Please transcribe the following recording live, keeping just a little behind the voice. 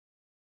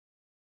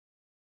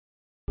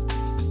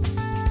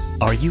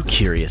Are you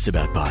curious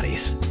about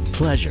bodies,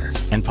 pleasure,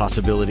 and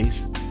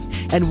possibilities?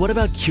 And what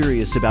about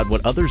curious about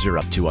what others are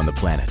up to on the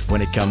planet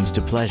when it comes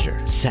to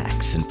pleasure,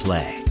 sex, and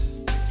play?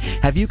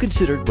 Have you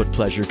considered what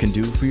pleasure can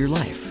do for your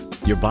life,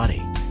 your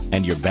body,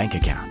 and your bank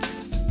account?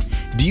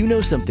 Do you know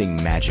something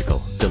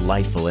magical,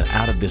 delightful, and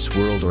out of this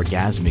world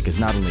orgasmic is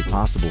not only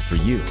possible for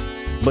you,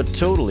 but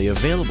totally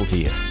available to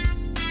you?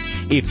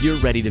 If you're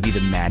ready to be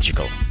the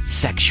magical,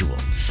 sexual,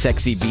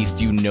 sexy beast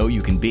you know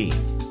you can be,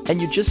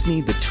 and you just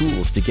need the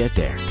tools to get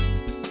there,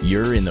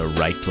 you're in the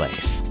right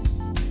place.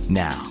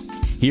 Now,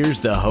 here's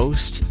the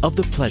host of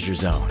The Pleasure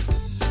Zone,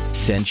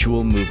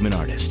 sensual movement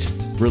artist,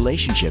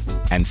 relationship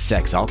and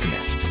sex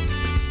alchemist,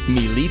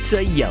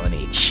 Milica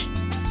Jelenic.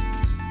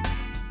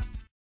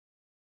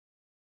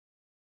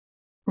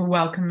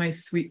 Welcome, my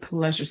sweet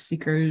pleasure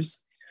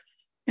seekers.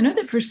 I know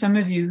that for some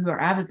of you who are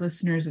avid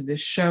listeners of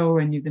this show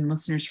and you've been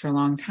listeners for a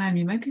long time,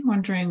 you might be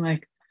wondering,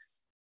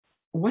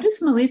 what is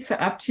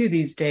Milica up to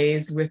these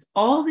days with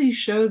all these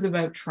shows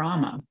about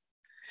trauma?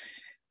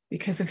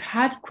 Because I've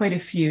had quite a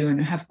few,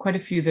 and I have quite a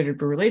few that have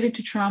been related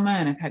to trauma,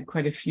 and I've had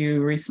quite a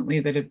few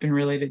recently that have been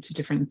related to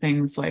different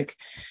things like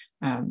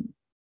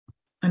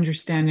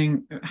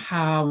understanding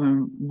how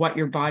and what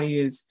your body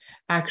is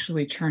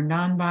actually turned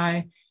on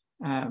by,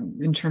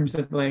 in terms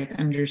of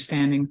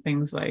understanding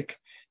things like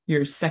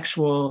your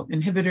sexual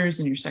inhibitors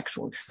and your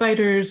sexual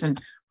exciters and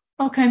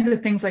all kinds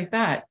of things like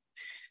that.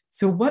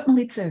 So what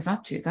Milica is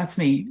up to, that's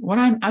me. What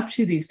I'm up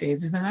to these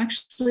days is I'm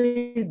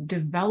actually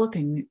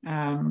developing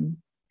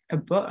a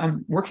book.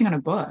 I'm working on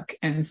a book.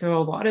 And so a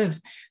lot of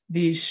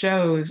these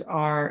shows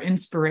are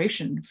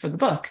inspiration for the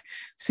book.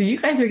 So you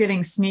guys are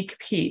getting sneak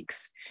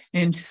peeks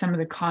into some of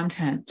the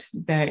content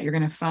that you're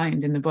going to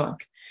find in the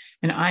book.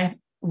 And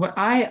what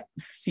I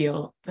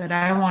feel that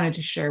I wanted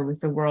to share with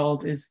the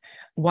world is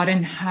what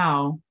and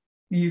how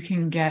you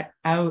can get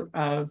out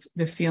of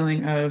the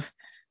feeling of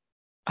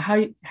how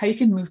you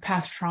can move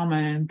past trauma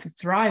into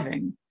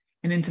thriving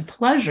and into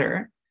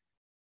pleasure,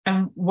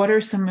 and what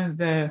are some of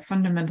the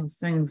fundamental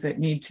things that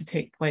need to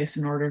take place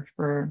in order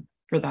for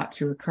that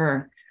to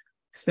occur.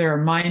 So there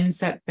are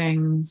mindset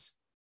things,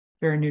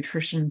 there are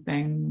nutrition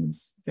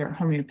things, there are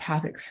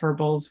homeopathics,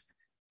 herbals.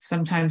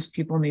 Sometimes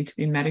people need to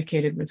be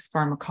medicated with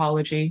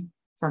pharmacology,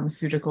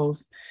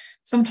 pharmaceuticals.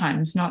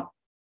 Sometimes, not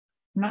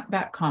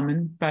that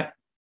common, but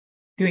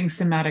doing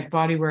somatic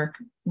body work,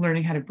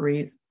 learning how to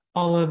breathe,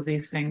 all of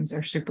these things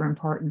are super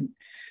important.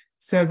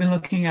 So I've been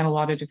looking at a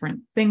lot of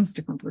different things,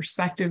 different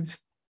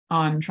perspectives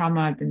on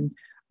trauma. I've been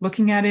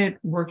looking at it,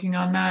 working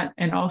on that,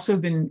 and also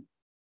been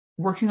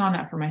working on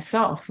that for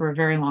myself for a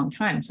very long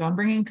time. So I'm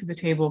bringing to the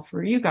table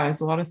for you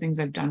guys a lot of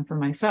things I've done for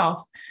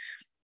myself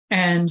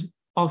and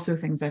also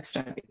things I've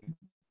studied.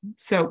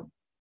 So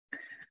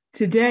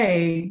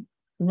today,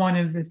 one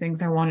of the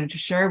things I wanted to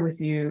share with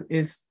you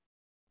is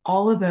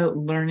all about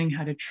learning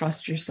how to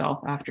trust yourself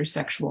after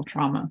sexual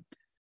trauma.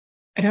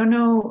 I don't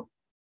know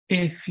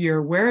if you're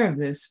aware of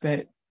this,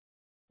 but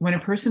when a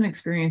person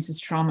experiences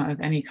trauma of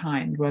any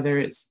kind, whether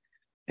it's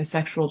a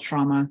sexual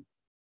trauma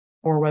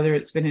or whether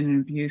it's been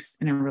an abuse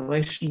in a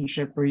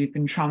relationship where you've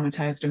been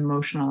traumatized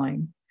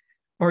emotionally,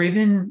 or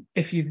even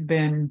if you've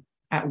been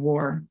at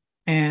war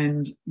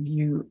and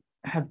you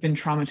have been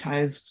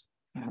traumatized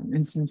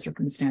in some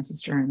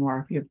circumstances during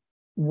war, if you have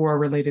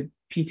war-related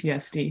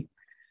PTSD,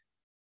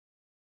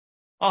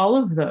 all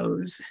of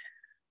those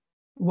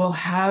will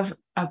have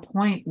a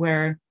point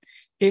where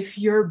if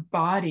you're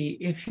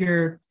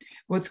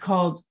what's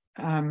called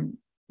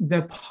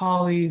the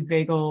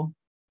polyvagal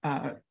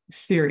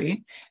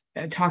theory,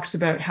 it talks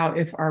about how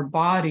if our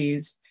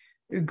bodies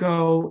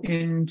go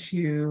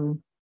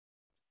into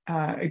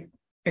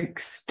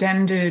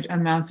extended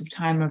amounts of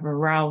time of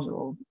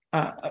arousal,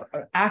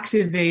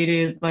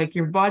 activated, like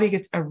your body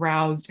gets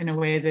aroused in a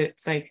way that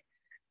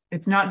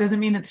doesn't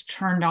mean it's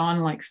turned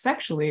on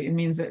sexually. It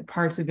means that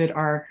parts of it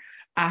are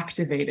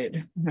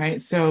activated, right?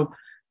 So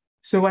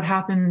what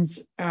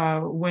happens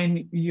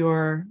when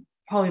your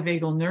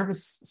polyvagal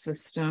nervous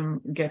system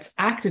gets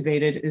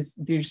activated is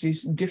there's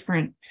these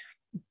different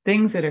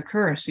things that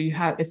occur. So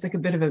it's like a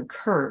bit of a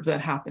curve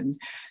that happens.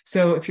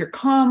 So if you're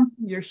calm,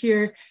 you're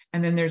here,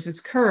 and then there's this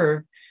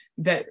curve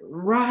that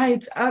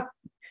rides up,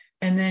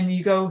 and then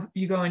you go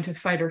into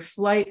fight or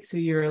flight. So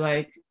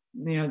you're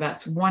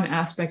that's one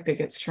aspect that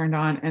gets turned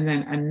on, and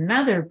then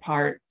another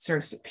part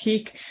starts to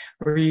peak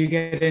where you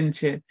get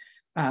into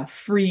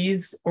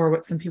freeze, or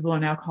what some people are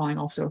now calling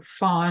also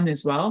fawn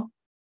as well.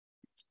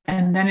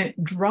 And then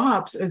it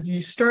drops as you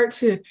start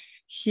to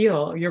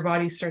heal, your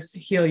body starts to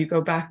heal. You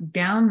go back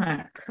down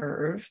that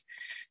curve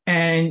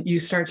and you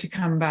start to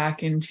come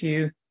back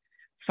into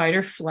fight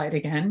or flight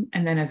again.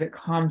 And then as it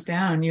calms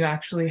down, you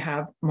actually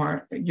have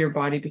your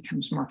body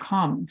becomes more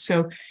calm.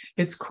 So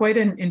it's quite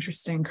an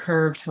interesting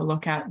curve to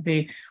look at,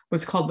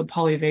 what's called the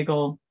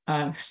polyvagal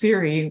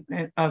theory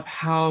of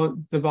how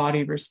the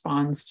body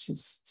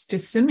responds to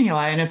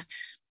stimuli. And if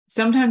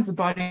sometimes the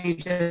body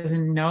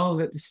doesn't know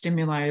that the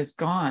stimuli is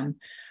gone,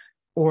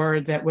 or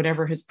that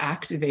whatever has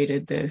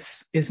activated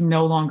this is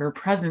no longer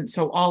present.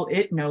 So all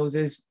it knows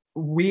is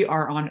we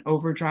are on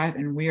overdrive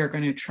and we are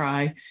going to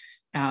try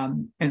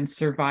and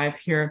survive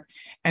here.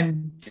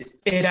 And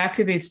it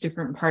activates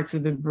different parts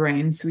of the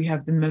brain. So we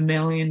have the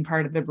mammalian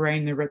part of the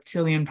brain, the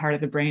reptilian part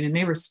of the brain, and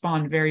they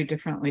respond very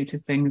differently to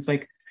things.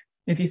 Like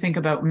if you think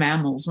about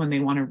mammals when they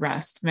want to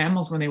rest,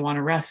 mammals when they want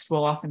to rest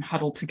will often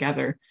huddle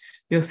together.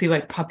 You'll see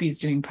like puppies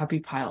doing puppy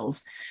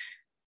piles,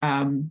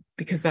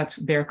 because that's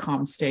their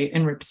calm state.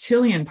 And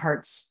reptilian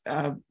parts,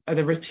 the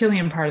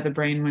reptilian part of the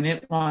brain, when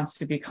it wants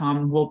to be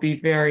calm, will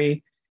be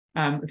very,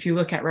 if you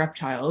look at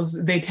reptiles,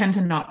 they tend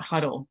to not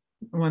huddle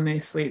when they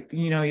sleep.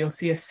 You'll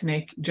see a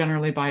snake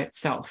generally by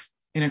itself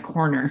in a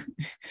corner,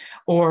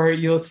 or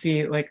you'll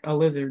see like a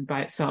lizard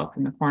by itself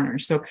in the corner.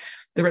 So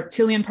the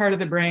reptilian part of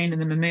the brain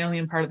and the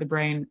mammalian part of the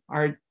brain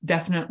are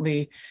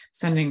definitely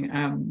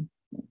sending,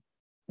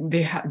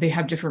 they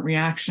have different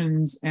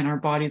reactions, and our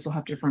bodies will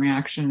have different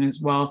reaction as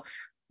well.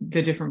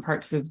 The different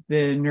parts of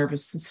the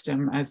nervous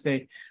system as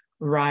they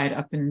ride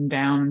up and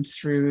down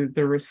through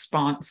the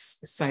response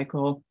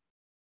cycle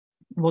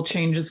will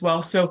change as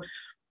well. So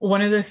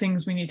one of the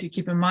things we need to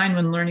keep in mind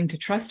when learning to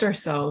trust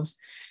ourselves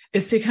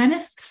is to kind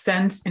of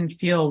sense and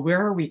feel, where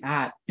are we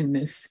at in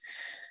this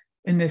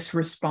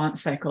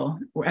response cycle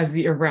as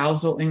the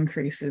arousal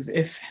increases.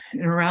 If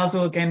an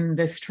arousal, again,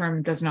 this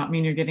term does not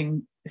mean you're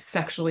getting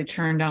sexually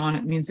turned on.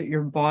 It means that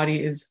your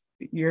body is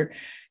the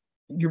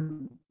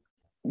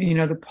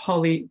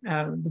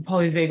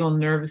polyvagal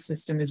nervous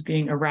system is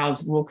being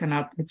aroused, woken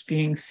up, it's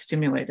being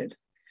stimulated.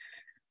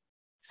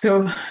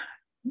 So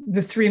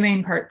the three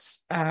main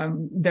parts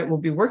that we'll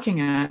be working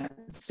at.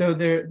 So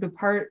the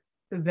part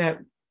that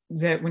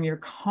when you're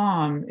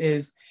calm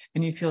is,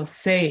 and you feel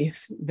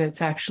safe,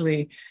 that's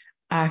actually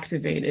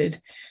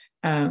activated,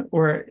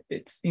 or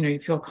it's, you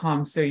feel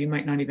calm, so you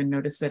might not even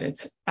notice that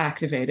it's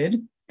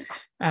activated,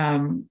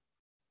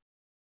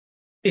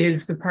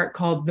 is the part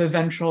called the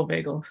ventral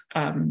vagal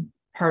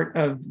part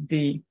of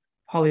the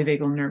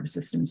polyvagal nervous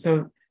system.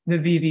 So the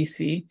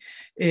VVC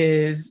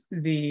is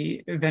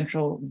the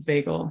ventral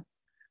vagal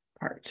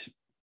part.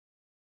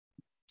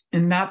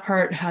 And that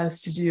part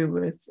has to do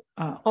with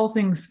all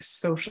things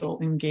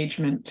social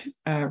engagement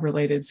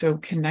related. So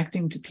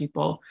connecting to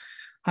people,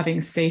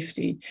 having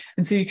safety.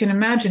 And so you can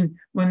imagine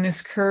when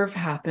this curve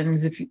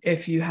happens,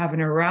 if you have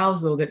an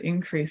arousal that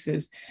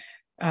increases,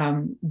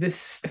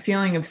 this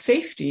feeling of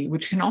safety,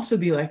 which can also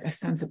be like a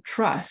sense of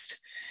trust,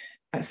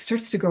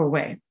 starts to go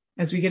away.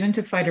 As we get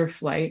into fight or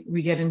flight,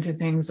 we get into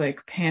things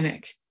like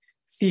panic,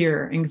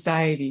 fear,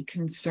 anxiety,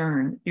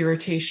 concern,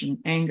 irritation,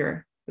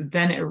 anger.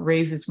 Then it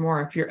raises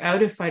more. If you're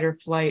out of fight or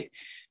flight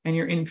and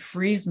you're in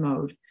freeze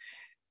mode,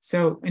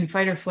 so in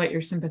fight or flight,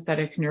 your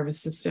sympathetic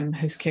nervous system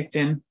has kicked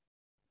in.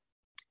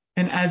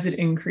 And as it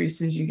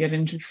increases, you get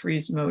into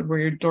freeze mode where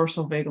your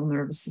dorsal vagal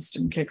nervous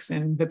system kicks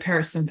in. The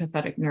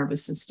parasympathetic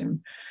nervous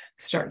system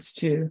starts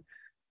to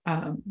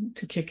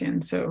kick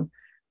in. So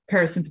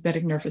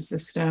parasympathetic nervous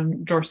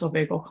system, dorsal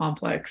vagal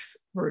complex,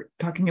 we're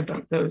talking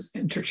about those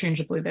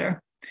interchangeably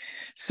there.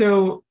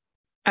 So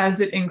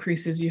as it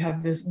increases, you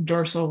have this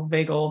dorsal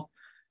vagal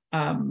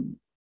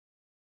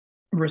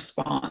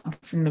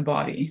response in the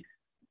body,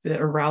 the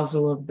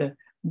arousal of the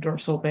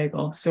dorsal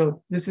vagal.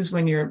 So this is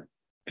when you're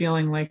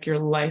feeling like your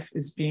life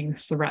is being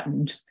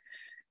threatened,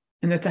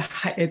 and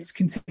it's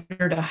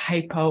considered a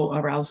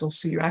hypoarousal.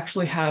 So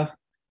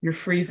you're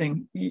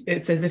freezing.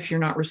 It's as if you're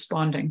not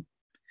responding,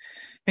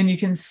 and you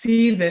can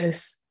see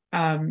this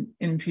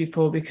in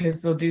people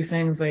because they'll do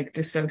things like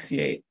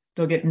dissociate.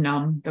 They'll get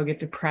numb. They'll get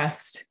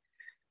depressed.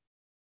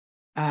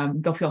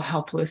 They'll feel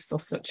helpless.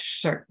 They'll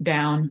shut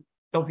down.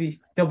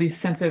 There'll be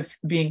sense of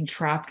being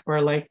trapped,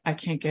 or like, I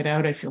can't get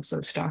out. I feel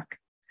so stuck.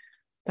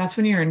 That's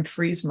when you're in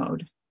freeze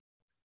mode.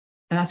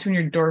 And that's when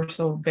your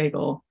dorsal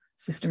vagal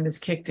system is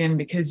kicked in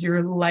because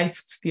your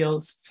life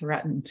feels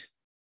threatened,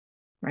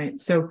 right?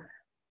 So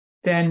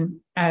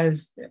then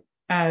as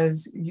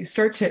you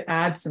start to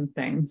add some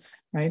things,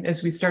 right?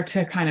 As we start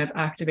to kind of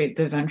activate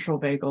the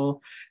ventral vagal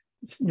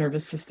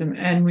nervous system,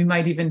 and we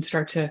might even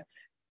start to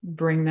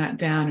bring that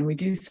down, and we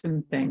do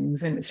some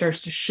things and it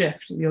starts to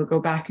shift. You'll go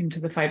back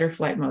into the fight or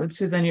flight mode.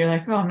 So then you're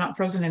like, oh, I'm not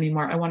frozen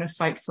anymore. I want to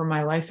fight for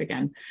my life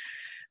again.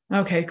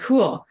 Okay,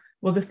 cool.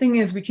 Well, the thing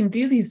is, we can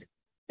do these.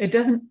 It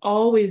doesn't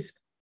always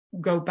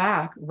go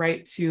back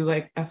right to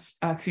like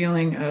a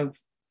feeling of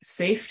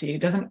safety. It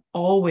doesn't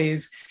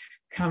always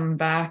come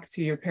back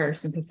to your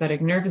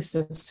parasympathetic nervous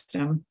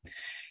system.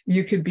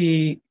 You could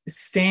be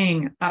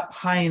staying up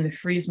high in the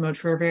freeze mode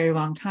for a very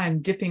long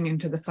time, dipping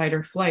into the fight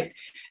or flight,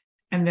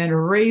 and then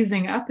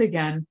raising up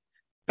again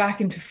back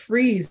into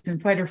freeze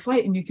and fight or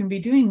flight. And you can be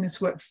doing this,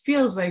 what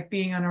feels like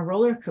being on a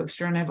roller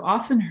coaster. And I've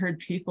often heard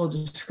people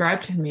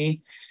describe to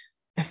me,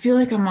 I feel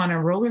like I'm on a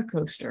roller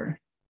coaster.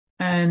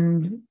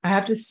 And I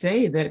have to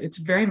say that it's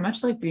very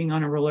much like being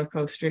on a roller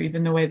coaster,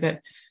 even the way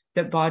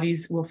that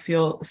bodies will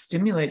feel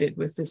stimulated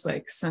with this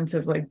like sense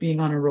of like being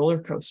on a roller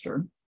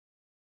coaster.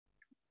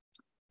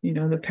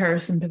 The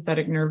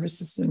parasympathetic nervous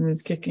system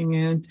is kicking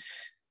in.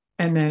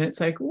 And then it's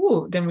like,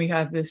 ooh, then we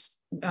have this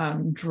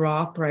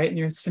drop, right? And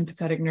your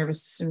sympathetic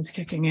nervous system is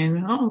kicking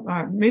in.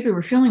 Oh, maybe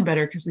we're feeling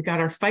better because we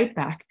got our fight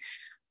back.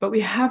 But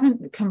we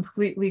haven't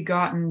completely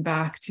gotten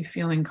back to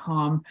feeling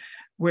calm,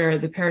 where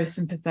the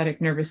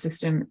parasympathetic nervous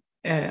system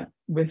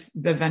with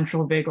the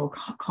ventral vagal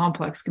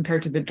complex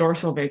compared to the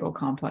dorsal vagal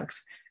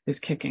complex is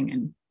kicking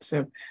in.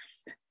 So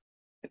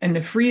in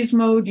the freeze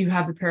mode, you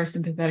have the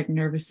parasympathetic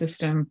nervous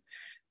system,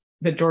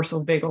 the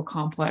dorsal vagal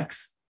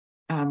complex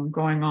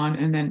going on.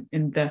 And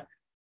then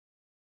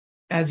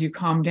as you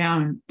calm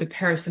down, the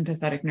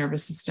parasympathetic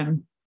nervous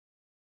system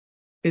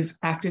is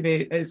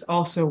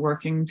also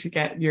working to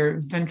get your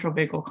ventral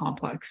vagal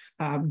complex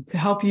to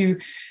help you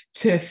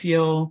to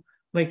feel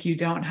like you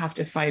don't have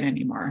to fight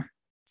anymore.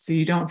 So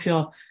you don't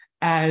feel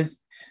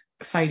as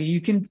fighty.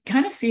 You can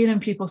kind of see it in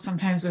people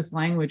sometimes with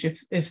language.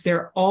 If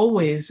they're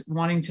always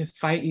wanting to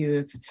fight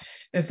you,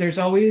 if there's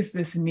always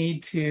this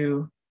need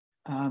to,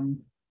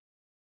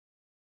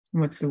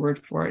 what's the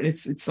word for it?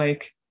 It's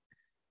like,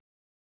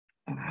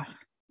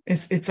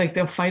 it's like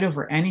they'll fight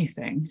over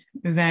anything,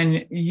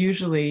 then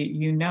usually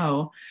you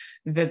know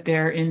that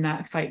they're in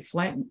that fight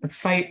or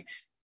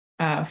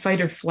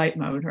flight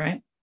mode,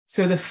 right?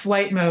 So the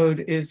flight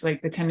mode is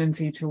like the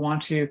tendency to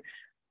want to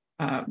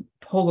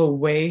pull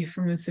away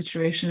from the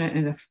situation,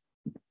 and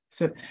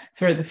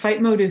the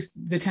fight mode is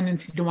the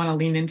tendency to want to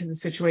lean into the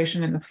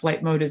situation, and the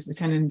flight mode is the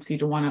tendency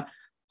to want to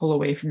pull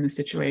away from the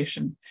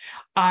situation.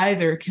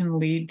 Either can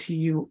lead to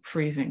you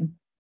freezing.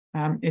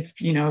 If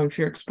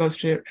you're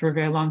exposed to it for a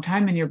very long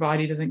time and your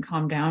body doesn't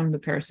calm down, the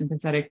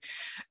parasympathetic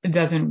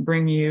doesn't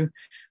bring you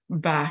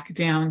back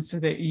down so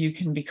that you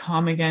can be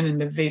calm again,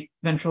 and the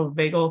ventral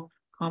vagal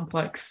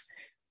complex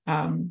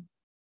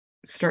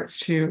starts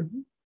to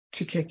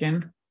kick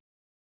in.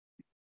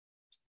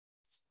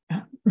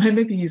 I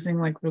may be using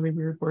like really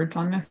weird words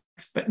on this,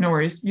 but no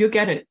worries, you'll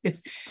get it.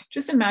 It's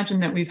just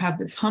imagine that we've had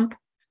this hump,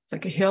 it's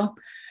like a hill,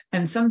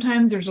 and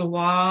sometimes there's a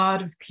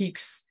lot of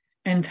peaks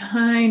and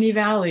tiny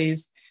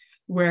valleys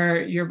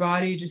where your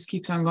body just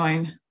keeps on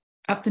going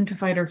up into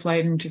fight or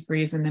flight, into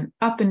freeze, and then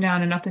up and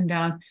down and up and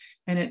down.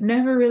 And it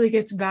never really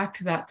gets back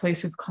to that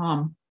place of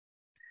calm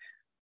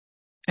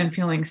and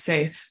feeling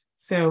safe.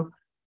 So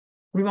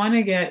we want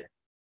to get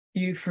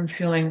you from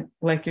feeling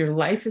like your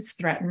life is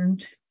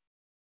threatened,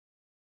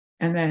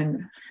 and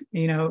then,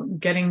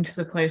 getting to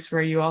the place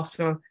where you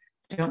also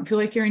don't feel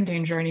like you're in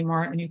danger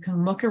anymore, and you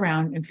can look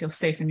around and feel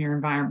safe in your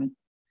environment.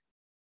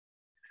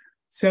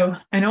 So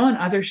I know on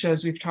other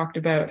shows we've talked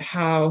about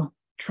how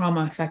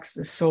trauma affects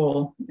the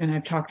soul, and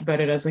I've talked about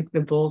it as like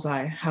the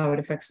bullseye, how it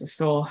affects the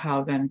soul,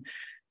 how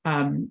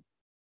then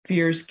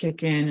fears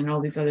kick in and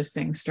all these other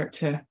things start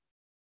to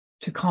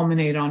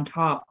culminate on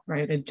top,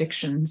 right?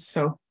 Addictions.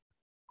 So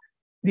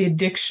the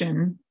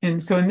addiction,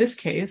 and so in this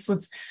case,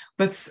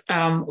 let's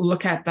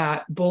look at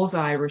that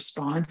bullseye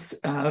response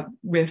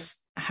with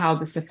how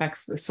this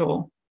affects the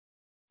soul,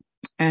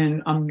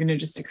 and I'm going to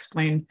just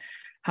explain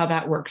how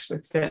that works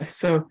with this.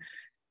 So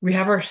we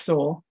have our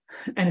soul,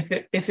 and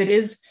if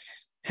it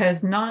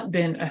has not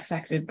been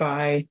affected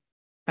by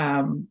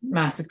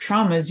massive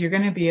traumas, you're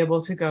going to be able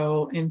to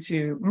go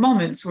into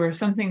moments where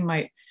something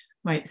might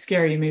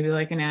scare you, maybe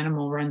like an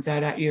animal runs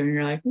out at you and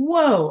you're like,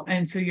 whoa.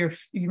 And so you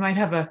might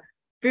have a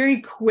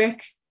very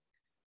quick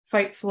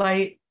fight,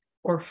 flight,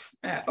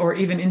 or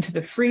even into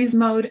the freeze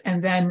mode,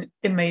 and then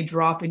it may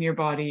drop and your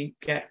body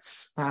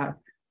gets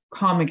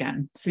calm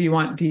again. So you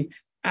want the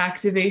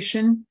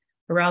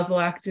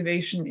arousal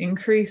activation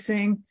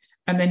increasing,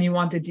 and then you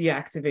want the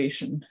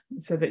deactivation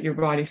so that your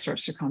body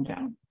starts to calm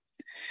down.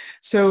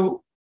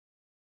 So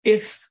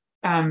if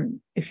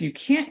you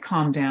can't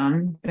calm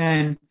down,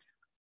 then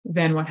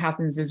what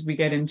happens is we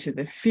get into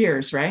the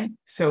fears, right?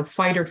 So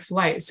fight or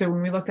flight. So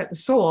when we looked at the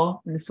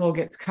soul, and the soul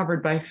gets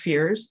covered by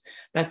fears,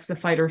 that's the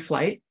fight or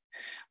flight.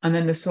 And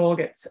then the soul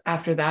gets,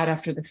 after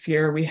the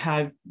fear, we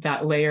have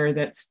that layer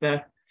that's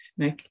I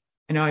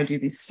know I do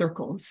these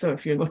circles. So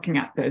if you're looking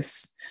at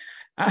this,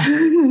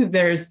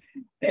 it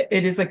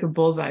is like a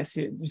bullseye,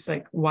 so it just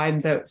like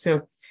widens out.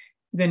 So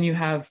then you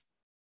have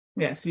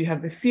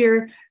the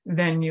fear,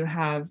 then you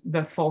have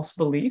the false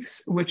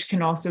beliefs, which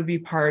can also be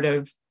part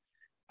of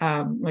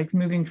like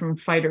moving from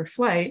fight or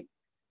flight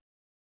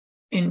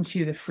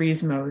into the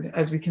freeze mode.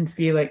 As we can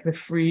see, like the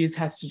freeze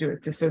has to do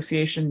with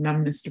dissociation,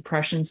 numbness,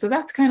 depression. So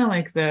that's kind of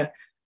like the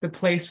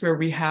place where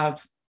we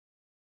have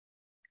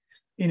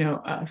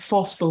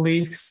false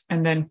beliefs,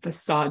 and then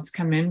facades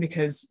come in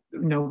because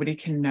nobody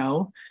can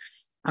know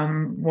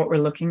what we're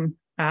looking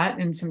at.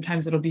 And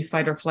sometimes it'll be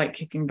fight or flight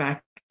kicking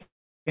back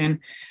in.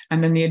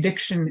 And then the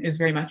addiction is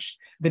very much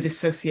the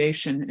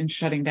dissociation and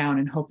shutting down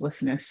and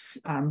hopelessness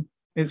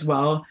as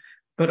well.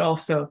 But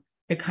also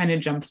it kind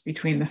of jumps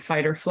between the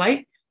fight or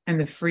flight and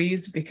the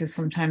freeze, because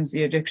sometimes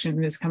the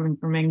addiction is coming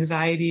from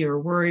anxiety or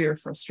worry or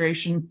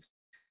frustration.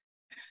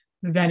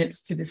 Then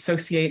it's to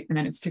dissociate, and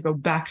then it's to go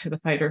back to the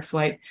fight or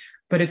flight.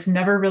 But it's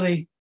never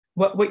really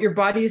what your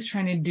body is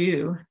trying to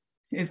do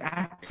is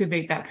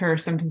activate that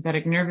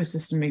parasympathetic nervous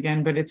system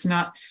again, but it's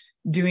not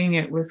doing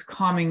it with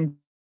calming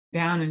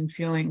down and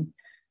feeling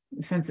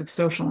sense of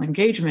social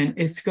engagement,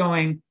 it's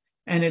going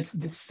and it's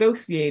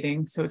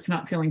dissociating. So it's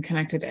not feeling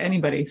connected to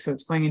anybody. So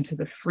it's going into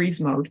the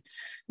freeze mode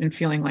and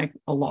feeling like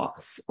a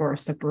loss or a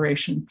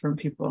separation from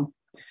people.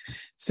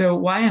 So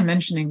why I'm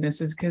mentioning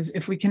this is because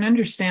if we can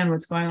understand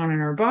what's going on in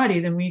our body,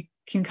 then we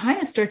can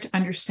kind of start to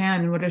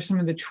understand what are some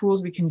of the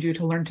tools we can do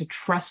to learn to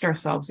trust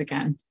ourselves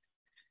again.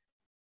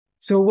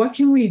 So what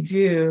can we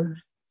do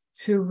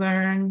to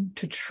learn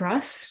to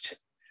trust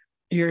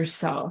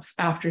yourself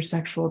after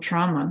sexual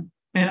trauma?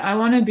 And I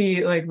want to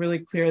be like really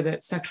clear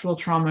that sexual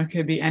trauma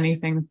could be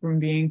anything from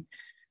being,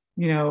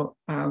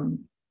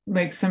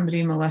 like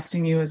somebody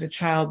molesting you as a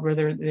child, where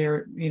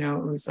they're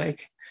it was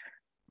like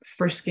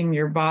frisking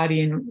your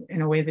body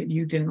in a way that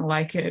you didn't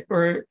like it,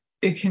 or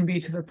it can be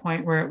to the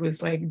point where it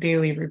was like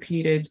daily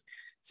repeated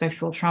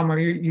sexual trauma.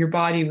 Your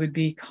body would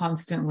be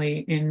constantly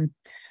in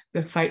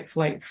the fight,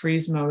 flight,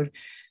 freeze mode,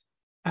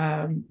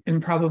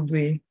 and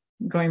probably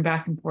going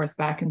back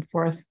and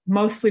forth,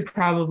 mostly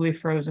probably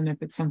frozen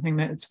if it's something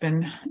that's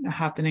been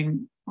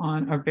happening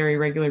on a very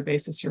regular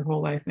basis your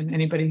whole life. And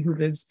anybody who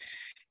lives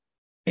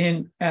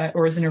in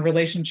or is in a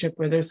relationship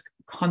where there's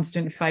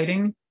constant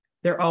fighting,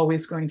 they're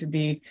always going to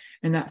be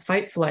in that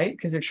fight flight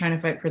because they're trying to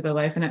fight for their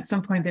life. And at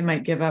some point they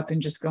might give up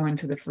and just go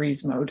into the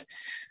freeze mode.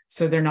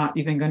 So they're not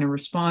even going to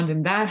respond.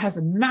 And that has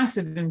a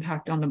massive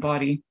impact on the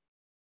body,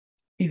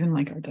 even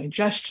like our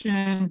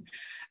digestion,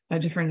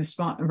 different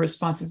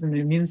responses in the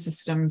immune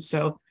system.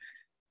 So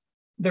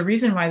the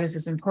reason why this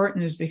is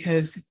important is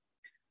because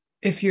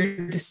if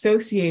you're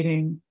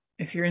dissociating,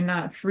 if you're in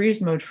that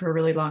freeze mode for a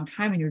really long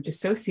time and you're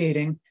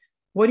dissociating,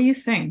 what do you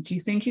think? Do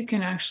you think you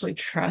can actually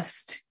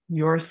trust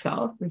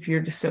yourself if you're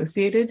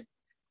dissociated?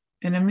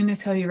 And I'm going to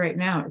tell you right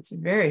now, it's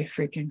very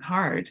freaking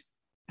hard.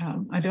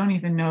 I don't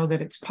even know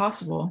that it's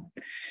possible,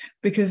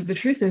 because the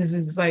truth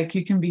is like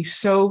you can be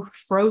so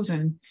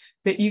frozen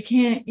that you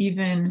can't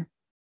even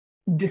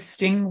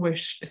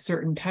distinguish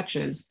certain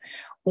touches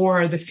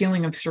or the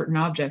feeling of certain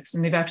objects.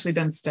 And they've actually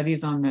done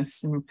studies on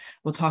this, and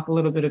we'll talk a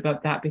little bit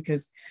about that,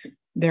 because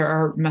there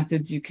are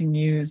methods you can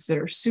use that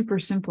are super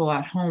simple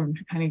at home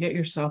to kind of get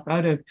yourself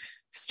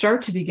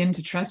start to begin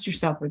to trust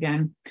yourself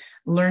again,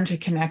 learn to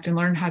connect and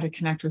learn how to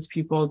connect with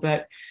people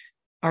that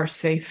are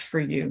safe for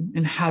you.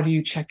 And how do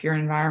you check your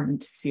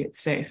environment to see it's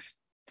safe?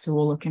 So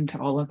we'll look into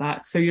all of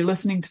that. So you're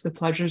listening to the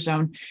Pleasure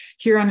Zone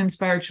here on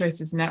Inspired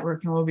Choices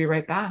Network, and we'll be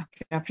right back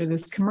after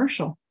this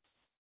commercial.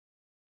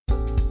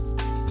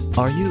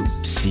 Are you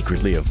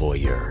secretly a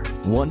voyeur,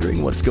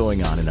 wondering what's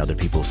going on in other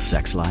people's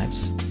sex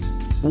lives?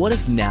 What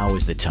if now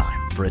is the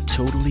time for a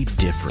totally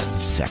different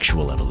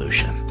sexual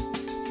evolution?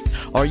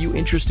 Are you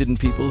interested in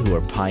people who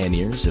are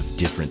pioneers of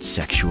different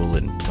sexual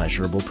and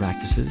pleasurable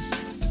practices?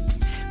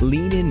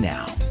 Lean in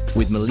now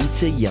with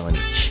Milica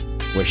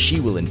Jelenic, where she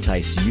will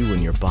entice you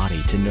and your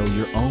body to know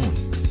your own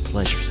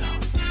pleasure zone.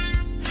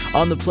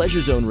 On the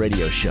Pleasure Zone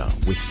radio show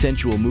with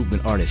sensual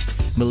movement artist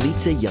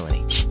Milica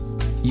Jelenic,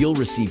 you'll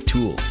receive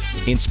tools,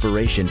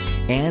 inspiration,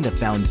 and a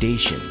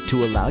foundation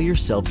to allow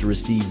yourself to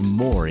receive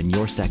more in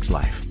your sex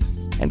life,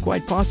 and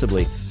quite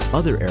possibly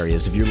other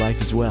areas of your life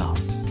as well.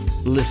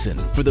 Listen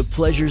for the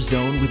Pleasure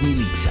Zone with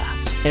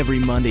Milica every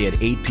Monday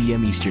at 8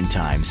 p.m. Eastern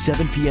Time,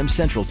 7 p.m.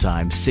 Central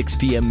Time, 6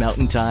 p.m.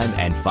 Mountain Time,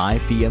 and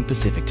 5 p.m.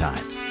 Pacific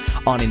Time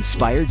on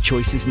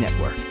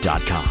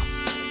InspiredChoicesNetwork.com.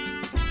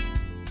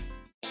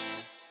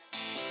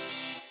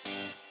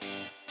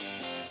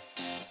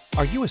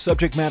 Are you a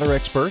subject matter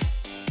expert?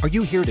 Are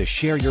you here to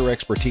share your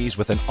expertise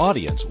with an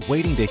audience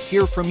waiting to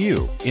hear from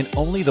you in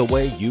only the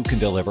way you can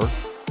deliver?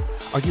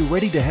 Are you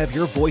ready to have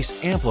your voice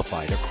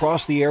amplified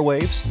across the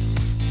airwaves?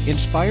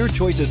 Inspired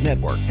Choices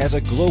Network has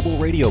a global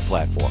radio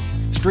platform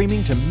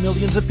streaming to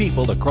millions of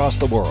people across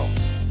the world.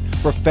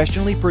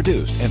 Professionally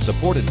produced and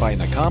supported by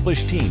an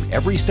accomplished team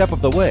every step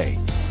of the way,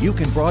 you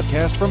can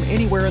broadcast from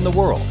anywhere in the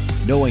world,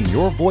 knowing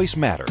your voice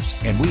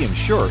matters, and we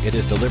ensure it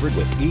is delivered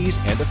with ease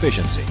and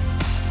efficiency.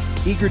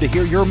 Eager to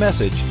hear your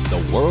message,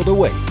 the world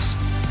awaits.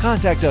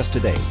 Contact us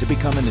today to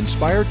become an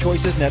Inspired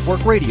Choices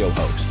Network radio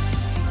host.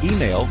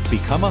 Email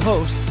become a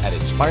host at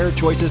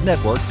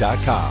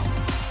InspiredChoicesNetwork.com.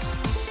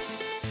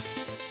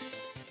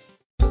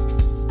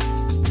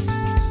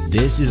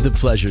 This is the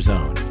Pleasure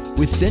Zone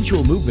with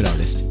sensual movement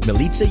artist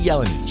Milica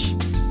Jelenic.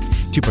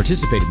 To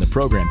participate in the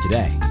program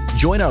today,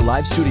 join our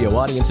live studio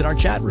audience in our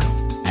chat room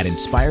at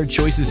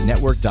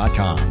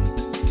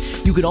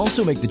InspiredChoicesNetwork.com. You can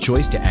also make the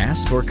choice to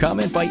ask or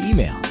comment by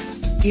email.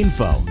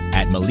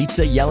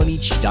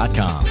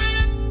 info@MilicaJelenic.com.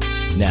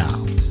 Now,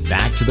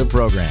 back to the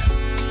program.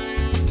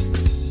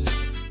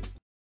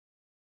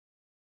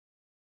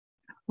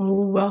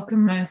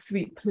 Welcome, my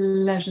sweet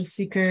pleasure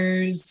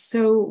seekers.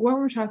 So what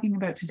we're talking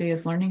about today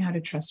is learning how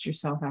to trust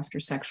yourself after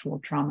sexual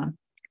trauma. If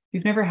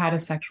you've never had a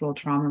sexual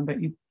trauma,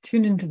 but you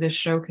tuned into this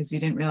show because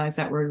you didn't realize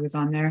that word was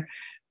on there,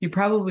 you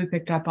probably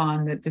picked up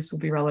on that this will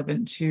be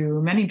relevant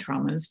to many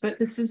traumas, but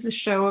this is a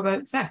show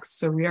about sex.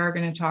 So we are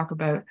going to talk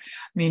about,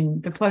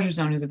 the Pleasure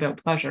Zone is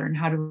about pleasure, and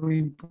how do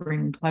we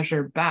bring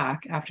pleasure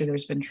back after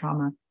there's been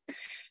trauma. I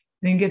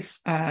think it's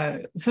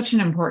such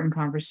an important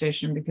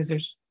conversation because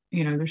there's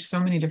there's so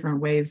many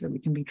different ways that we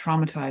can be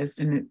traumatized,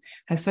 and it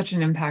has such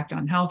an impact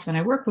on health. And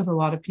I work with a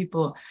lot of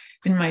people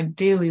in my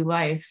daily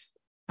life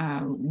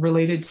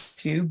related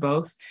to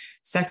both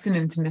sex and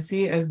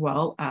intimacy as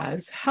well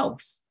as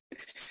health.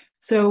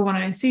 So when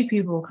I see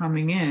people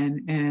coming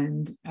in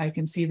and I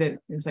can see that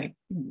it's like,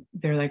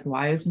 they're like,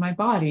 why is my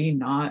body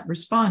not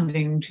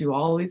responding to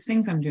all these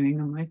things I'm doing?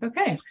 I'm like,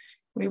 okay,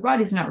 well, your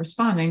body's not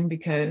responding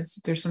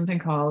because there's something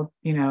called,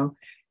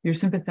 your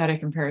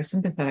sympathetic and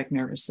parasympathetic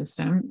nervous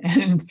system.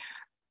 And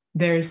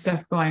there's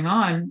stuff going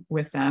on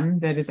with them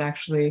that is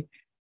actually,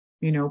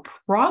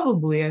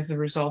 probably as a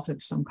result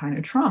of some kind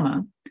of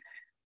trauma.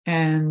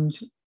 And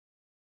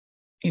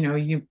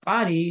your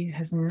body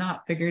has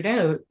not figured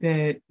out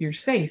that you're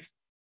safe,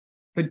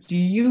 but do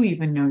you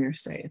even know you're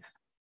safe?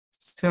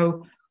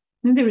 So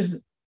I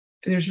think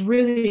there's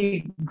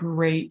really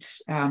great,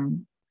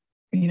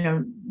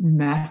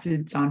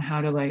 methods on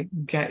how to like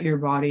get your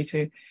body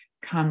to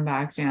come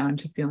back down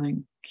to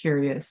feeling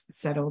curious,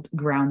 settled,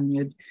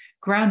 grounded.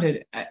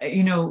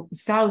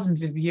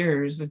 Thousands of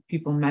years of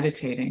people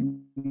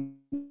meditating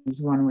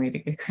is one way to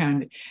get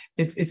grounded.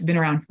 It's been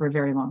around for a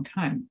very long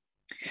time.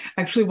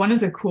 Actually, one of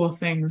the cool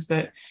things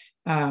that,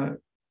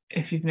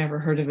 if you've never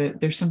heard of it,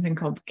 there's something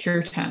called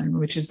kirtan,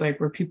 which is like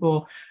where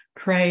people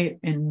pray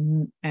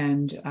and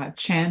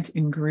chant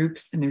in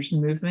groups, and there's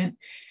movement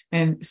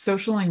and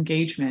social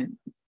engagement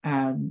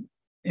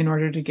in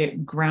order to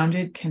get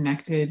grounded,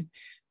 connected,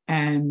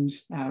 and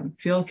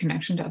feel a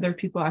connection to other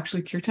people.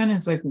 Actually, kirtan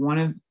is like one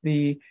of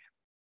the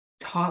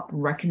top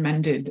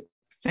recommended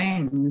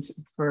things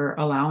for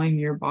allowing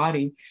your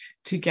body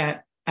to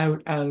get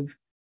out of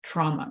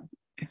trauma.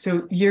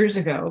 So years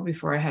ago,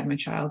 before I had my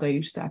child, I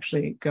used to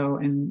actually go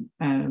and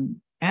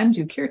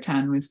do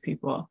kirtan with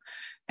people.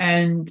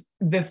 And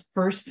the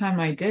first time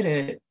I did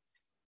it,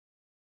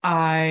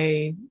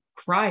 I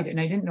cried and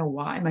I didn't know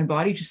why. My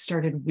body just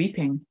started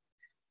weeping.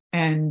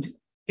 And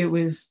it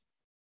was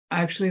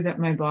actually that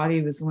my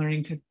body was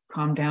learning to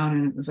calm down.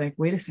 And it was like,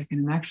 wait a second,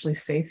 I'm actually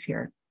safe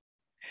here.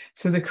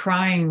 So the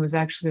crying was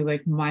actually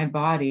like my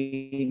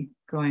body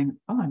going,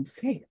 oh, I'm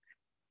safe.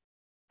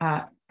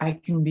 I'm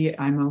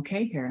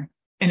okay here.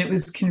 And it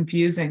was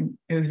confusing.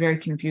 It was very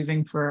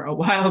confusing for a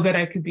while that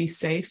I could be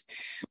safe.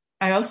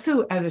 I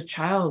also, as a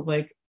child,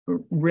 like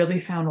really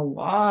found a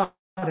lot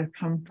of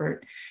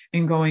comfort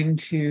in going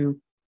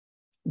to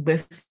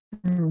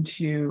listen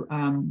to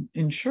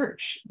in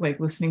church, like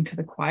listening to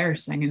the choir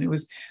sing. And it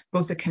was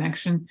both a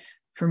connection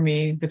for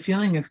me. The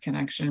feeling of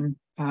connection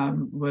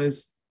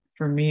was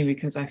for me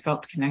because I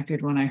felt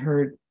connected when I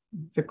heard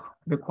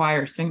the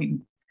choir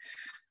singing.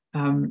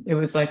 It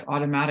was like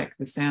automatic,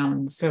 the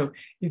sounds. So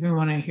even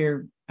when I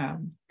hear,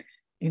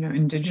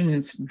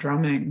 indigenous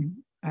drumming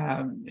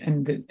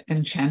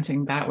and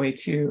chanting that way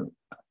too,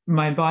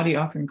 my body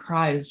often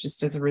cries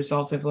just as a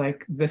result of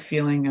like the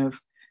feeling of,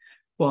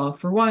 well,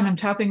 for one, I'm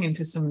tapping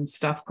into some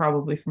stuff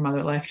probably from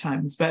other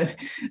lifetimes, but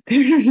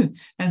and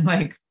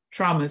like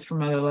traumas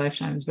from other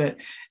lifetimes. But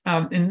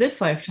in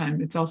this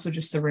lifetime, it's also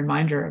just a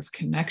reminder of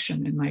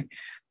connection. And like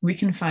we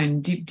can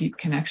find deep, deep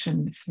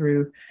connection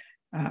through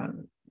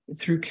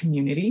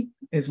community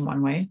is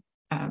one way.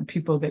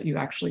 People that you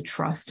actually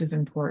trust is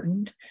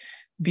important.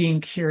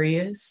 Being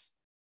curious,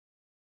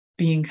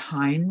 being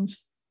kind,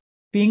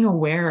 being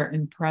aware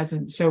and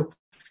present. So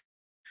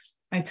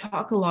I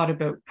talk a lot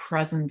about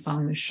presence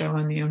on the show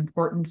and the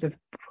importance of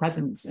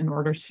presence in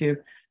order to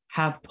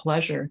have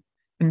pleasure.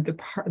 And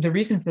the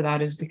reason for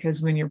that is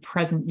because when you're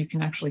present, you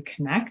can actually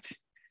connect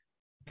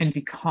and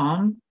be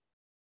calm.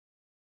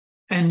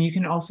 And you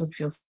can also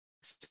feel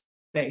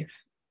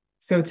safe.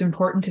 So it's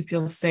important to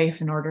feel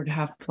safe in order to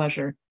have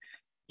pleasure.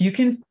 You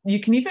can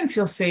even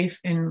feel safe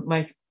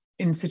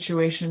in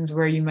situations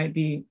where you might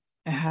be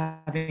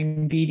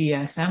having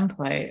BDSM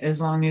play, as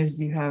long as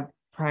you have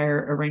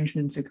prior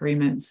arrangements,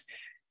 agreements.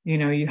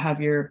 You have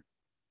your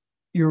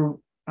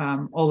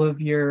all of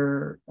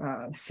your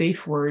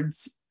safe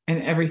words,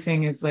 and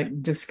everything is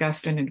like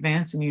discussed in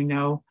advance, and you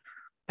know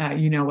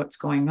what's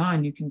going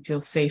on. You can feel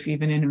safe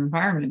even in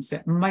environments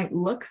that might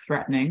look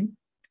threatening,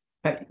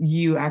 but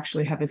you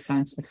actually have a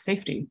sense of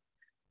safety.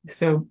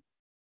 So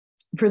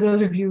for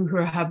those of you who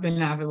have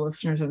been avid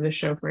listeners of this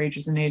show for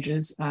ages and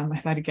ages, I've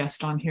had a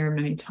guest on here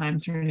many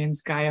times. Her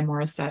name's Gaia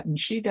Morissette, and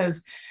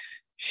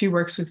she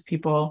works with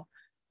people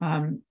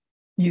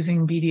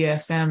using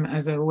BDSM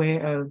as a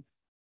way of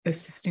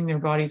assisting their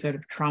bodies out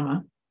of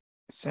trauma.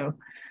 So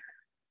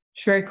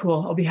it's very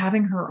cool. I'll be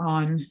having her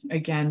on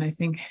again, I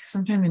think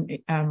sometime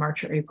in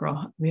March or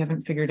April. We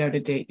haven't figured out a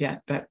date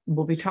yet, but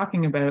we'll be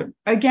talking about,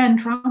 again,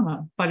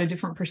 trauma, but a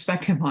different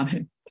perspective on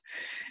it.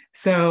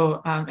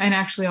 So, and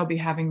actually I'll be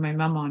having my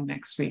mom on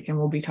next week, and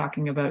we'll be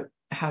talking about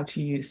how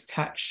to use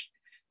touch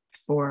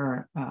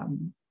for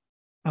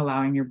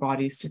allowing your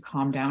bodies to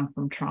calm down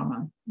from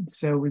trauma.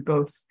 So we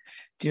both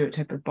do a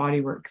type of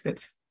body work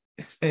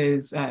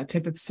is a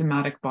type of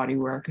somatic body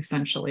work,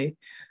 essentially,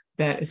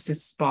 that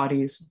assists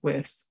bodies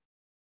with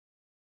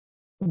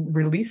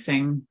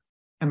releasing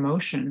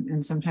emotion,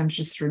 and sometimes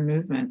just through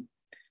movement,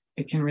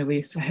 it can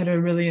release. I had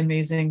a really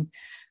amazing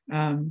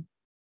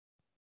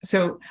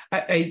So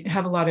I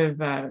have a lot of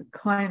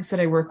clients that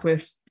I work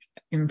with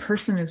in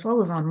person as well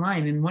as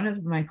online. And one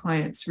of my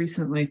clients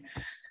recently,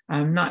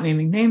 not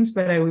naming names,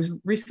 but I was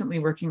recently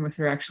working with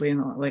her actually in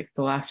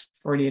the last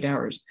 48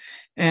 hours.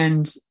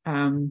 And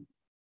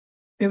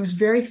it was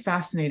very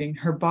fascinating.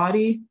 Her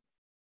body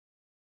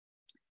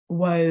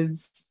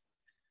was,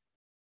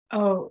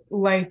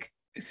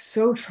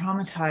 so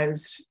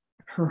traumatized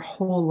her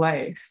whole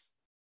life.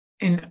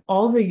 In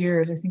all the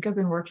years, I think I've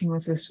been working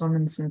with this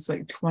woman since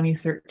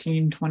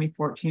 2013,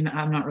 2014.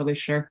 I'm not really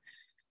sure.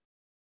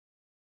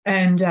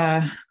 And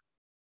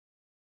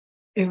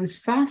it was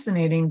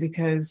fascinating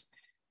because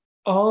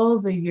all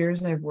the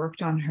years I've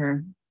worked on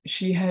her,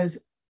 she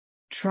has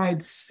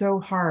tried so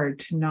hard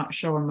to not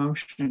show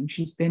emotion.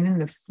 She's been in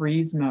the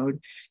freeze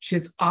mode. She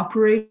has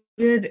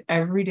operated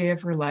every day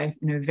of her life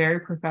in a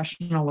very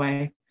professional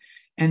way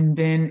and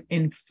been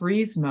in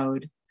freeze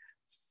mode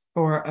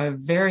for a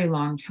very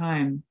long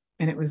time.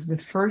 And it was the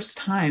first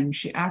time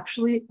she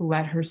actually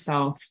let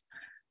herself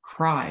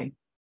cry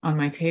on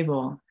my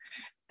table.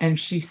 And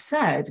she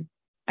said,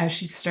 as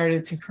she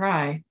started to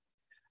cry,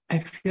 I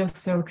feel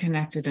so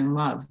connected and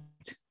loved.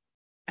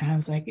 And I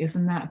was like,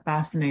 isn't that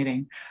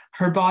fascinating?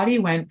 Her body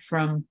went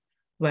from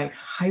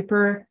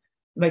hyper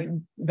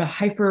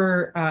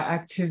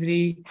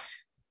activity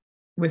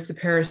with the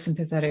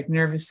parasympathetic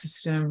nervous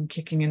system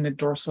kicking in the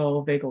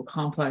dorsal vagal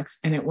complex,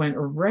 and it went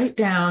right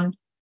down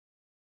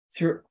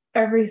through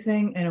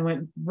everything, and it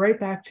went right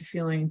back to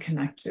feeling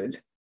connected.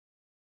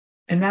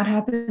 And that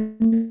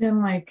happened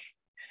in I've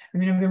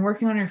been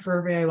working on her for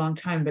a very long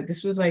time, but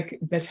this was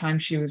the time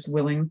she was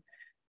willing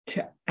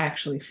to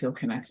actually feel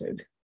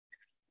connected.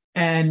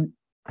 And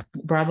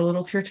brought a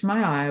little tear to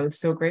my eye. I was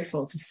so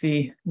grateful to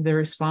see the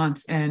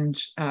response. And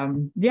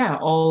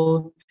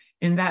all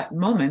in that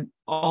moment,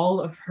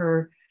 all of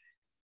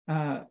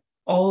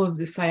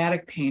the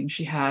sciatic pain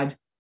she had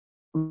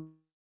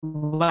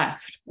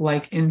left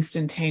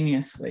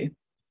instantaneously.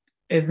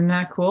 Isn't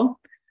that cool?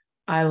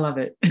 I love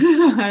it.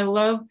 I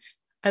love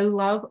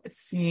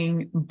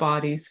seeing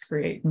bodies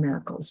create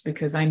miracles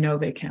because I know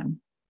they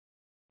can.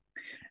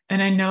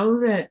 And I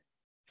know that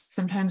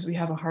sometimes we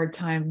have a hard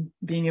time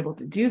being able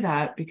to do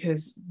that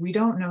because we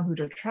don't know who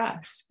to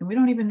trust. And we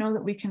don't even know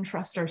that we can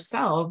trust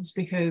ourselves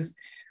because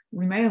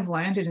we may have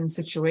landed in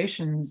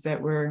situations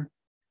that were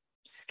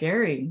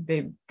scary.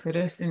 They put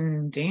us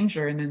in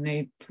danger, and then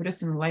they put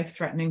us in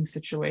life-threatening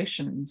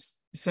situations.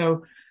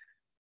 So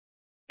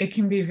it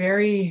can be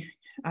very,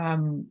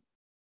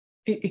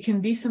 it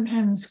can be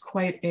sometimes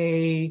quite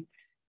a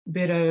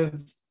bit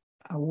of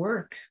a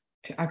work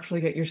to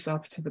actually get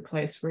yourself to the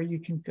place where you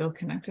can feel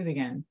connected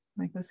again.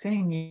 Like I was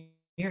saying,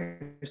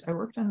 years. I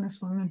worked on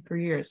this woman for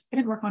years. I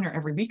didn't work on her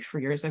every week for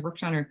years. I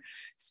worked on her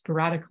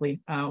sporadically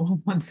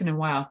once in a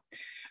while.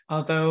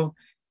 Although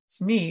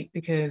it's neat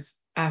because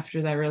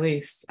after that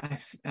release,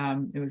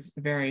 it was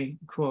very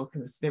cool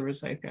because there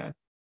was a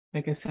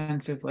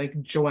sense of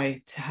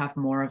joy to have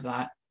more of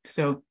that.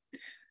 So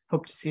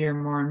hope to see her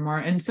more and more.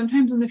 And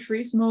sometimes in the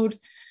freeze mode,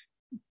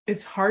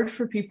 it's hard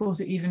for people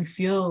to even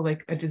feel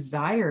a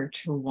desire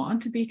to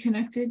want to be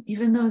connected,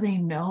 even though they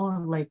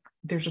know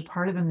there's a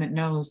part of them that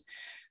knows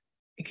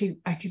I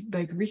could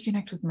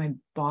reconnect with my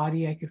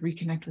body. I could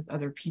reconnect with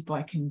other people.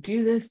 I can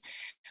do this.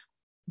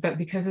 But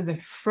because of the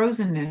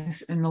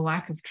frozenness and the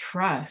lack of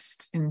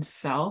trust in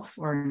self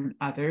or in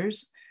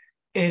others,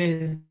 it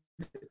is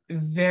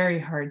very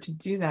hard to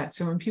do that.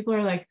 So when people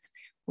are like,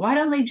 why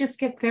don't they just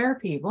get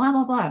therapy? Blah,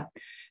 blah, blah.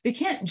 They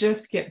can't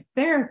just get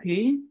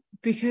therapy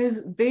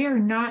because they are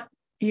not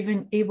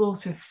even able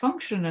to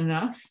function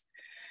enough.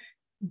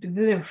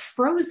 They're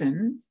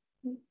frozen.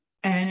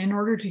 And in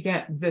order to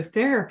get the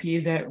therapy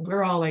that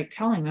we're all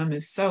telling them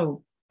is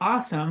so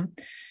awesome,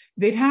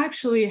 they'd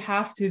actually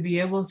have to be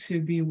able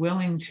to be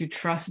willing to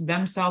trust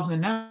themselves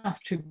enough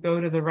to go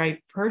to the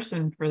right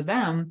person for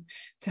them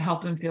to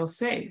help them feel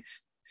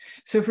safe.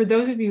 So for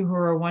those of you who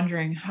are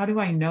wondering, how do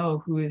I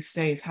know who is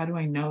safe? How do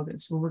I know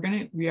this? Well,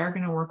 we are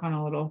going to work on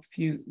a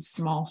few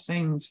small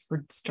things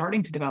for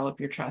starting to develop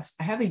your trust.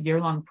 I have a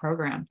year-long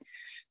program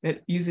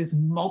that uses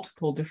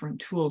multiple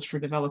different tools for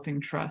developing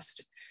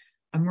trust.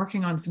 I'm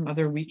working on some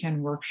other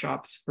weekend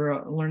workshops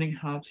for learning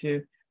how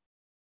to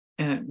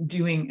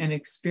doing an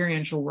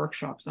experiential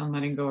workshops on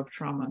letting go of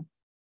trauma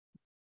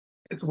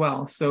as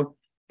well. So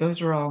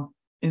those are all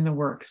in the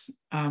works.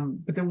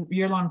 But the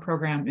year-long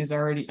program is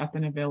already up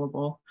and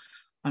available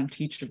on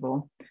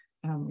Teachable.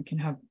 If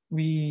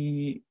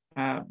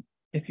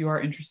you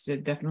are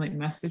interested, definitely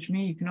message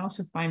me. You can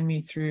also find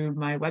me through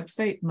my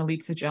website,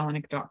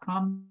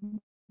 milicajelenic.com,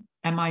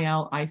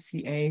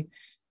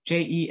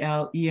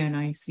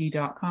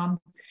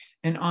 MILICAJELENIC.com.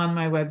 And on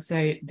my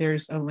website,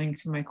 there's a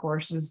link to my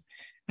courses.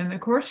 And the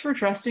course for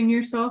trusting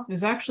yourself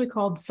is actually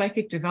called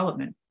Psychic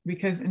Development,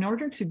 because in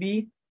order to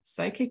be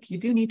psychic, you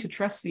do need to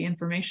trust the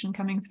information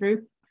coming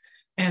through.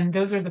 And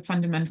those are the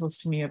fundamentals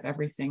to me of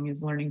everything,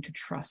 is learning to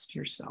trust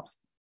yourself.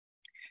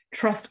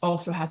 Trust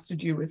also has to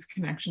do with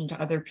connection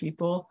to other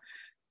people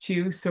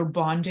too. So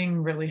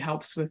bonding really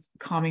helps with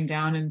calming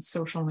down and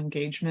social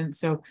engagement.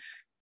 So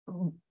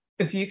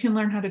if you can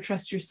learn how to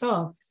trust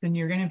yourself, then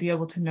you're going to be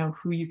able to know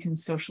who you can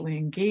socially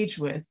engage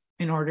with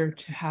in order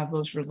to have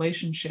those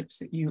relationships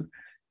that you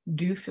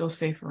do feel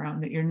safe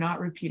around, that you're not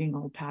repeating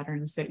old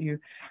patterns, that you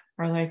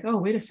are like, oh,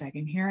 wait a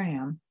second, here I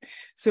am.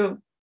 So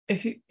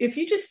if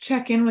you just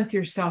check in with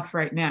yourself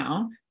right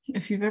now,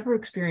 if you've ever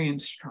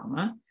experienced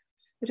trauma,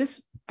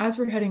 just as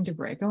we're heading to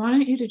break, I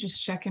want you to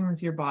just check in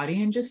with your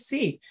body and just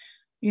see,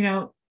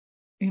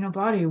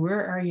 body,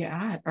 where are you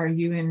at? Are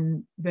you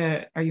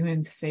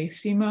in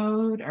safety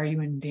mode? Are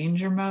you in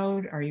danger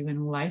mode? Are you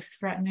in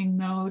life-threatening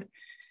mode?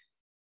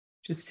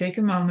 Just take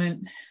a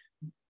moment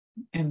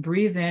and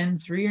breathe in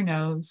through your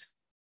nose,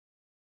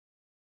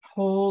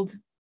 hold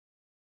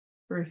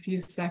for a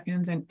few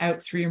seconds, and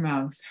out through your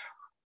mouth.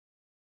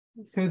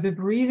 So the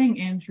breathing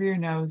in through your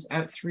nose,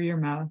 out through your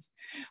mouth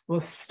will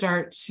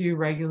start to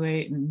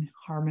regulate and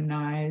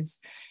harmonize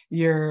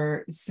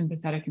your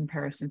sympathetic and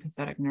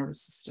parasympathetic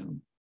nervous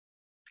system.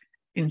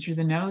 In through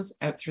the nose,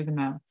 out through the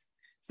mouth.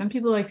 Some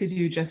people like to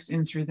do just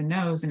in through the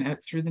nose and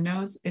out through the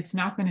nose. It's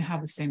not going to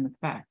have the same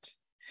effect.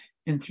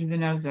 In through the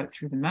nose, out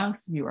through the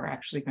mouth, you are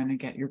actually going to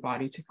get your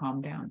body to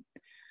calm down.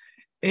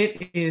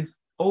 It is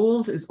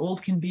old as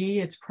old can be.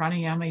 It's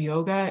pranayama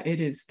yoga.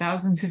 It is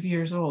thousands of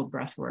years old,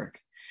 breath work.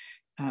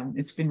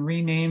 It's been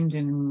renamed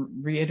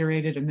and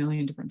reiterated a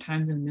million different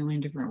times in a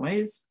million different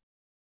ways,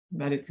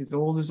 but it's as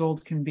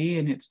old can be,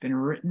 and it's been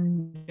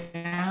written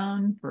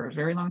down for a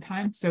very long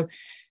time. So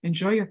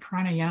enjoy your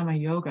pranayama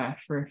yoga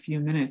for a few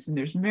minutes, and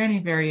there's many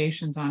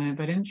variations on it,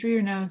 but in through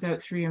your nose,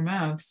 out through your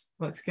mouth.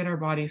 Let's get our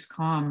bodies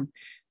calm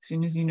as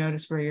soon as you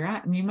notice where you're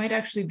at. And you might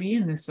actually be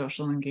in this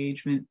social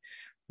engagement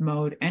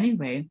mode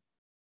anyway.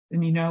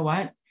 And you know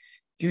what?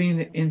 Doing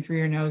the in through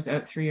your nose,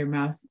 out through your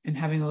mouth, and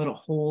having a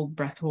little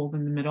breath hold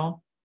in the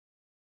middle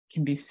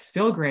can be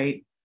still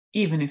great,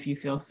 even if you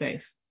feel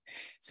safe.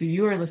 So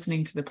you are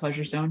listening to The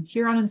Pleasure Zone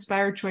here on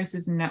Inspired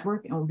Choices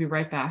Network, and we'll be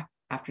right back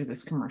after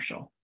this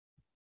commercial.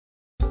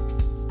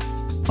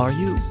 Are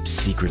you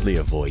secretly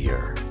a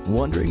voyeur,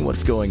 wondering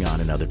what's going on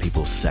in other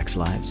people's sex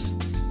lives?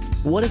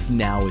 What if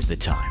now is the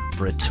time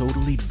for a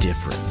totally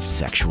different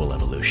sexual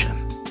evolution?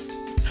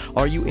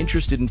 Are you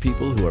interested in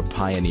people who are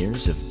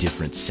pioneers of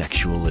different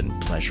sexual and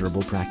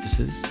pleasurable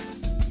practices?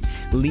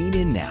 Lean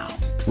in now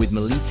with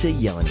Milica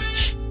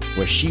Jelenic,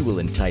 where she will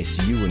entice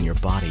you and your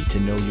body to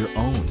know your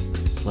own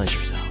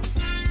pleasure zone.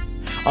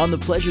 On the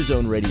Pleasure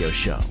Zone radio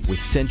show with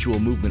sensual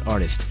movement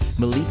artist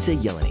Milica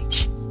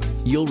Jelenic,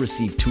 you'll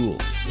receive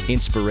tools,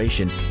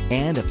 inspiration,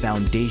 and a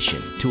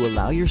foundation to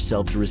allow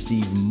yourself to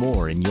receive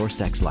more in your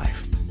sex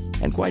life,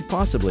 and quite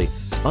possibly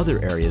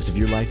other areas of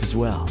your life as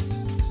well.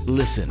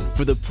 Listen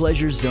for the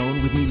Pleasure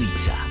Zone with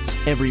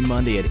Milica every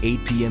Monday at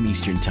 8 p.m.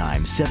 Eastern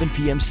Time, 7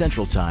 p.m.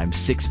 Central Time,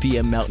 6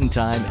 p.m. Mountain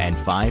Time, and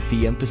 5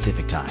 p.m.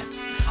 Pacific Time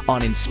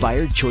on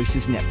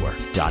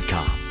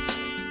InspiredChoicesNetwork.com.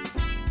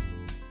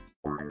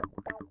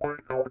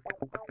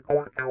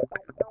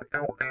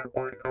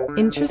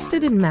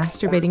 Interested in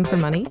masturbating for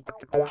money,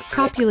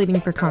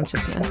 copulating for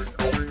consciousness,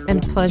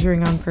 and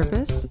pleasuring on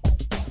purpose?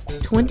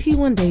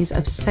 21 Days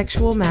of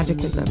Sexual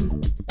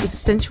Magicism with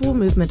sensual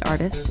movement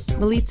artist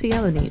Milica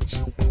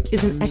Jelenic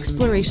is an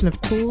exploration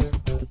of tools,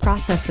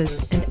 processes,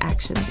 and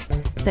actions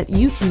that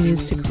you can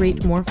use to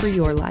create more for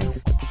your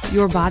life,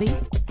 your body,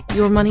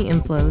 your money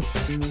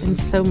inflows, and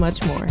so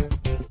much more.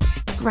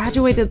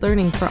 Graduated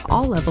learning for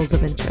all levels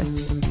of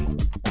interest.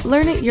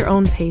 Learn at your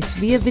own pace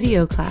via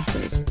video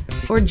classes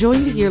or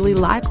join the yearly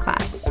live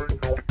class.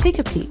 Take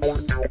a peek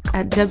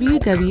at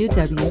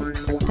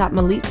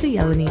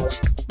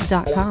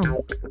www.milicajelenic.com.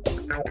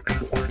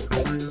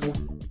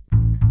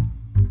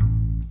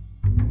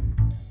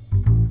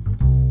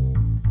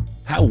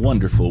 How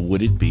wonderful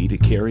would it be to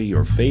carry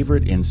your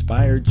favorite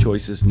Inspired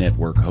Choices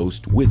Network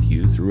host with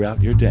you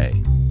throughout your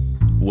day?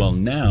 Well,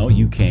 now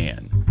you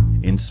can.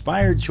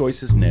 Inspired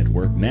Choices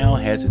Network now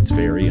has its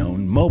very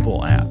own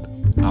mobile app.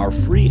 Our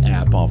free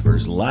app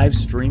offers live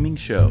streaming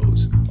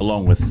shows,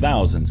 along with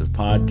thousands of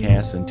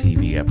podcasts and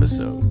TV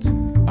episodes.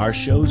 Our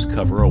shows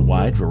cover a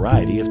wide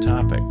variety of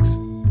topics.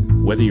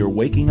 Whether you're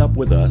waking up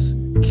with us,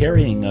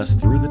 carrying us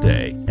through the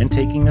day, and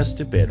taking us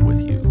to bed with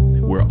you,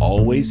 we're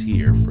always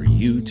here for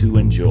you to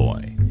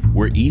enjoy.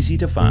 We're easy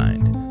to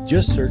find.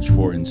 Just search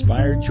for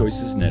Inspired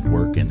Choices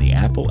Network in the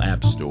Apple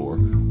App Store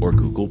or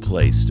Google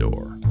Play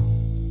Store.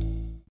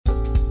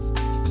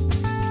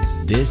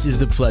 This is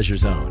The Pleasure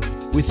Zone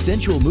with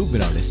sensual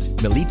movement artist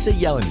Milica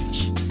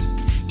Jelenic.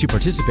 To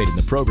participate in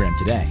the program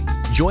today,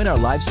 join our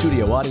live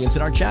studio audience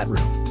in our chat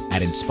room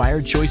at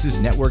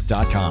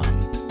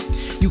InspiredChoicesNetwork.com.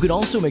 You can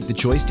also make the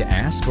choice to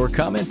ask or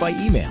comment by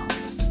email,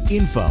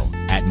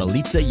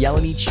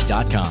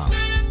 info@milicajelenic.com.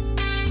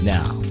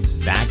 Now,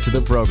 back to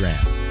the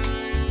program.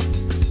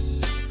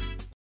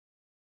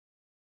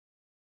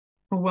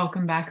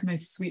 Welcome back, my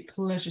sweet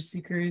pleasure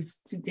seekers.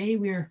 Today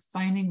we are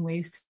finding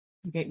ways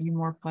to get you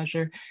more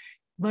pleasure,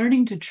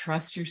 learning to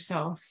trust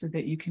yourself so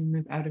that you can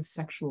move out of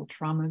sexual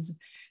traumas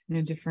in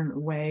a different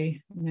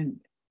way,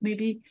 and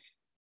maybe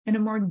in a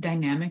more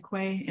dynamic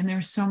way. And there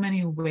are so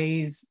many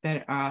ways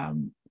that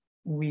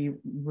we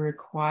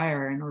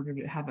require in order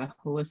to have a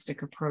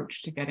holistic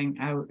approach to getting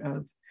out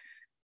of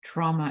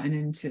trauma and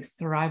into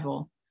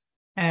thrival.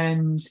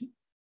 And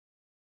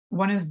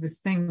one of the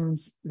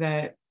things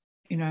that,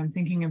 I'm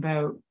thinking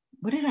about,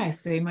 what did I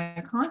say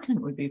my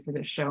content would be for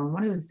this show? And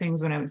one of the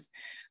things when I was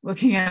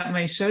looking at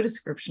my show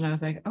description, I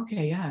was like,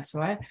 okay, yeah.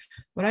 So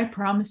what I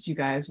promised you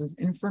guys was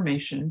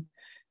information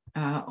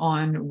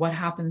on what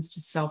happens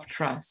to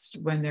self-trust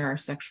when there are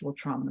sexual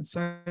traumas.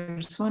 So I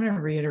just want to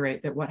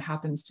reiterate that what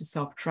happens to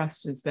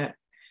self-trust is that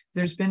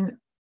there's been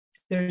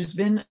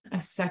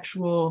a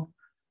sexual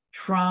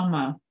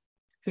trauma.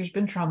 So there's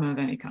been trauma of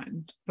any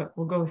kind, but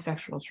we'll go with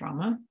sexual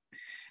trauma.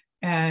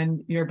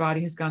 And your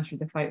body has gone through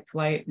the fight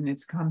flight and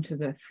it's come to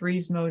the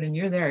freeze mode, and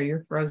you're there,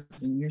 you're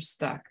frozen, you're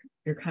stuck,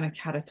 you're kind of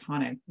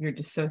catatonic, you're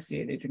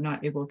dissociated, you're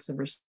not able to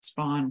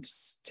respond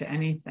to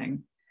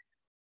anything.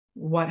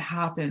 What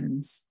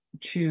happens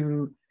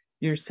to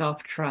your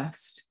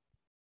self-trust?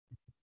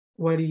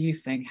 What do you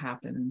think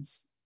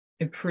happens?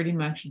 It pretty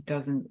much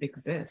doesn't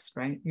exist,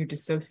 right? You're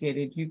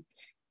dissociated.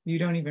 You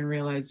don't even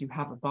realize you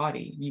have a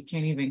body. You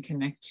can't even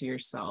connect to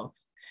yourself.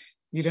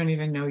 You don't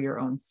even know your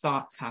own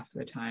thoughts half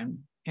the time.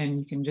 And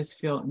you can just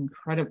feel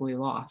incredibly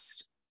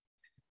lost,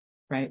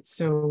 right?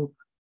 So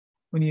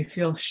when you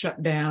feel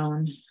shut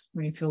down,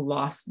 when you feel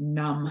lost,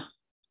 numb,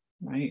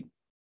 right?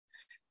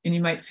 And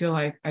you might feel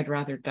like, I'd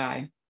rather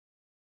die.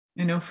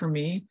 I know for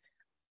me,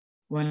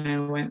 when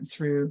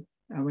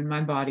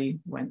my body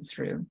went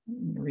through,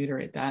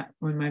 reiterate that,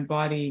 when my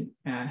body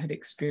had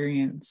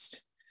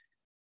experienced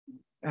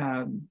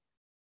trauma,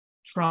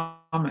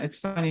 it's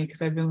funny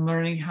because I've been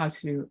learning how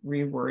to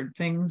reword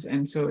things.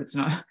 And so it's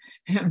not,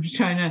 I'm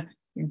trying to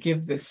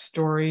give this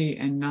story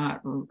and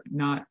not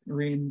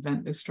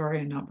reinvent the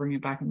story and not bring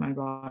it back in my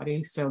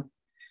body. So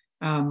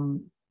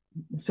when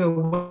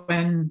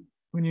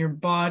your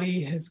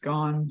body has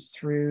gone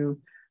through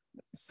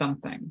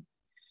something,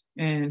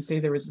 and say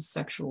there was a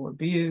sexual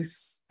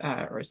abuse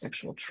or a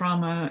sexual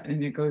trauma,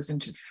 and it goes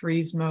into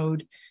freeze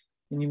mode,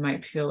 and you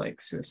might feel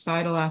like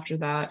suicidal after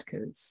that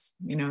because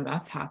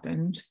that's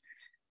happened,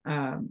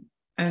 and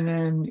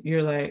then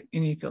you're like,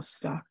 and you feel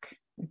stuck,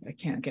 like, I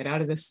can't get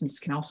out of this. And this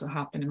can also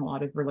happen in a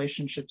lot of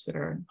relationships that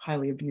are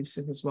highly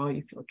abusive as well.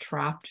 You feel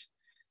trapped,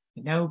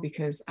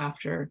 because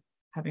after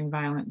having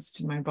violence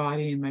to my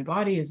body, and my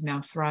body is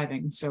now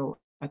thriving. So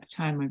at the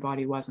time my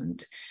body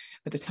wasn't.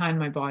 At the time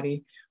my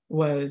body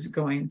was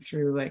going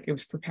through, like, it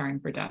was preparing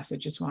for death. It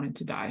just wanted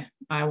to die.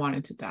 I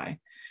wanted to die.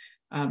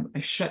 I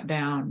shut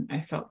down.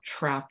 I felt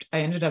trapped. I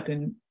ended up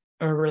in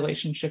a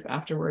relationship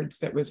afterwards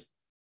that was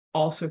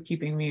also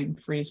keeping me in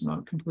freeze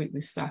mode,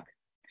 completely stuck.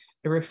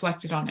 It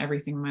reflected on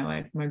everything in my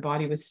life. My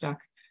body was stuck.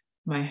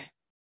 My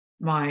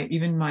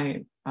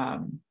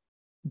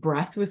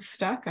breath was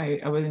stuck. I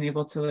wasn't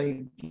able to,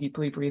 like,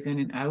 deeply breathe in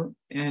and out,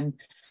 and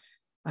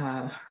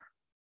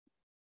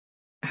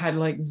had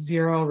like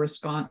zero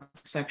response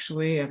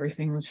sexually.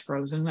 Everything was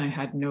frozen. I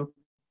had no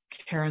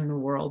care in the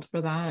world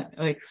for that.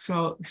 Like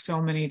so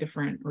many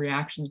different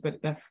reactions,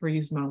 but that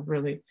freeze mode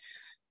really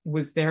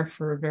was there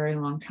for a very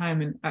long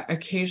time. And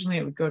occasionally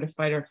it would go to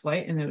fight or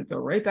flight, and then it would go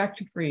right back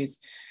to freeze.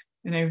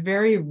 And I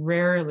very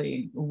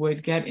rarely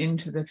would get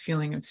into the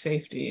feeling of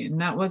safety.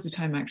 And that was a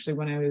time actually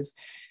when I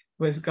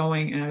was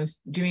going and I was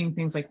doing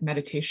things like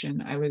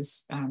meditation.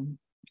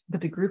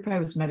 But the group I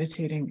was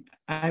meditating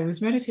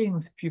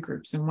with a few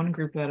groups, and one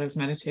group that I was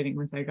meditating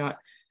with, I got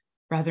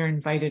rather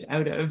invited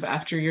out of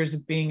after years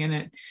of being in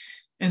it.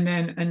 And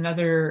then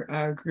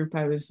another group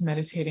I was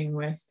meditating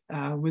with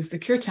was the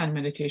kirtan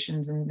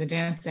meditations and the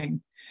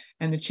dancing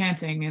and the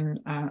chanting. And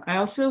I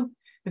also,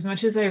 as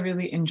much as I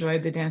really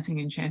enjoyed the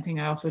dancing and chanting,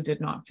 I also did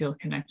not feel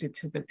connected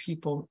to the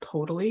people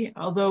totally,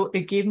 although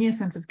it gave me a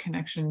sense of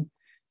connection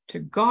to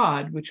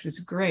God, which was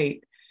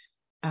great.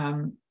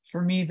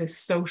 For me, the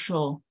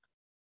social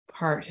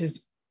part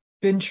has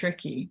been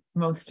tricky.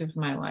 Most of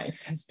my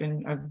life has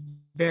been a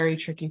very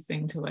tricky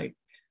thing to, like,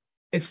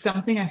 it's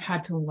something I've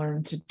had to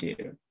learn to do.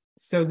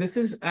 So this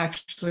is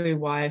actually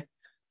why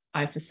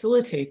I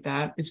facilitate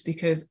that, is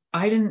because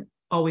I didn't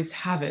always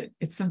have it.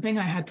 It's something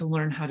I had to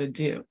learn how to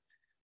do.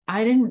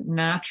 I didn't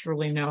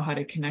naturally know how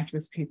to connect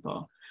with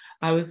people.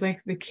 I was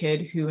like the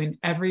kid who, in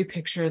every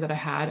picture that I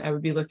had, I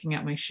would be looking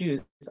at my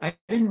shoes. I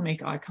didn't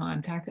make eye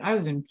contact. I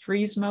was in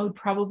freeze mode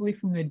probably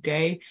from the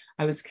day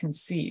I was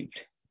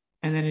conceived.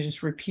 And then it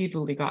just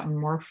repeatedly got in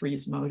more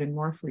freeze mode and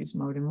more freeze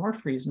mode and more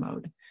freeze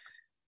mode.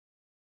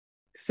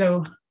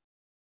 So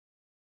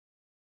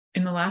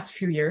in the last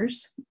few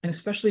years, and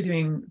especially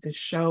doing this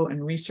show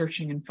and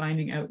researching and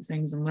finding out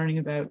things and learning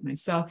about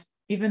myself,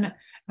 even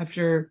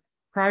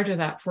prior to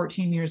that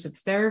 14 years of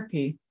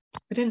therapy,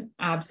 I didn't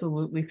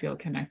absolutely feel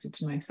connected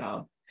to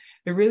myself.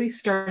 It really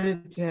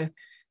started to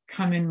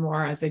come in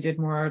more as I did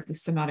more of the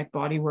somatic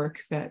body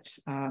work that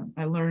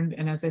I learned.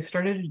 And as I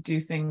started to do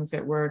things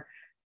that were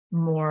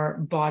more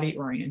body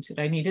oriented,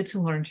 I needed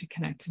to learn to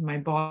connect to my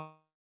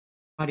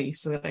body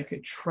so that I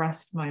could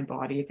trust my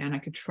body again. I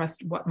could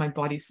trust what my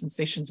body's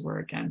sensations were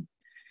again.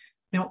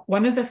 Now,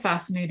 one of the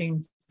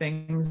fascinating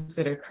things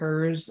that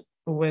occurs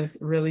with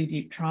really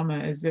deep trauma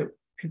is that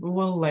people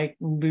will like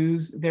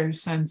lose their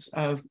sense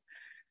of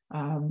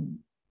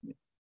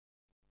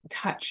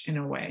touch in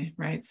a way,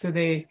 right? So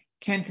they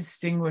can't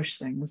distinguish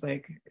things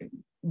like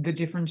the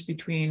difference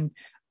between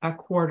a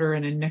quarter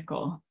and a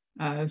nickel.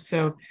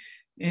 So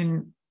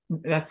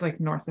that's like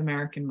North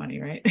American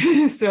money, right?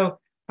 So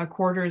a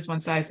quarter is one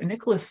size, a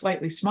nickel is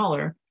slightly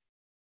smaller.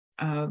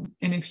 And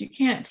if you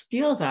can't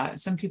feel that,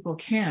 some people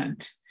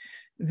can't,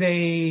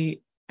 you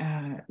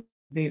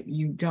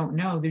don't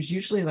know. There's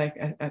usually like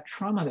a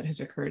trauma that has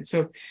occurred.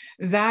 So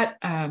that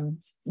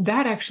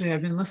actually,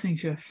 I've been listening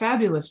to a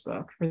fabulous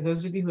book for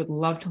those of you who would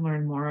love to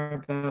learn more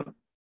about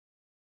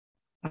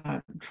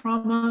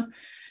trauma.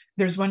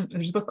 There's a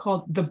book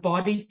called The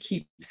Body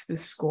Keeps the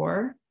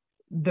Score: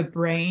 The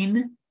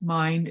Brain,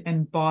 Mind,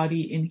 and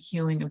Body in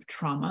Healing of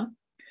Trauma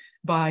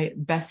by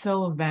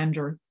Bessel van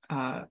der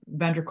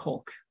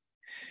Kolk.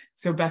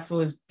 So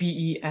Bessel is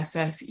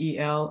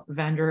Bessel,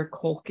 van der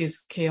Kolk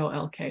is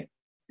Kolk.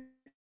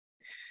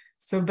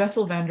 So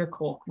Bessel van der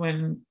Kolk,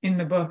 when in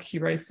the book, he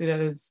writes it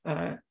as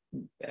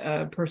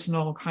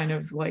personal kind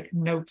of like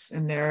notes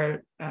in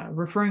there,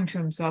 referring to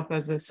himself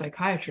as a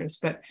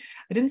psychiatrist, but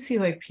I didn't see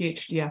like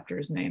PhD after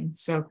his name.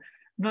 So I'm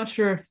not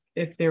sure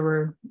if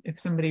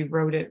somebody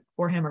wrote it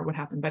for him or what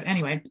happened, but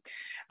anyway,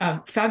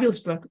 fabulous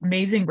book,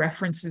 amazing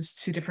references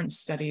to different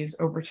studies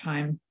over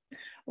time.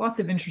 Lots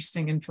of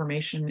interesting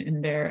information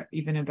in there,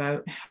 even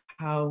about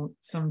how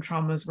some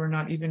traumas were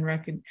not even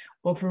recognized.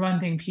 Well, for one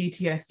thing,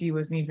 PTSD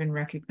wasn't even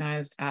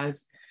recognized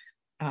as,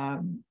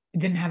 it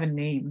didn't have a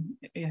name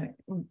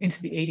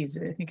into the 80s.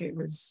 I think it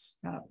was,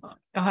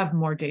 I'll have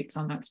more dates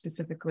on that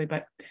specifically,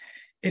 but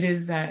it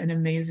is an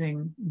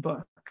amazing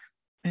book.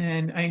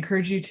 And I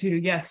encourage you to,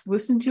 yes,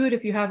 listen to it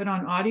if you have it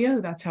on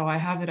audio. That's how I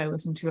have it. I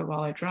listen to it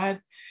while I drive.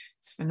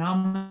 It's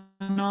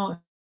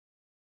phenomenal.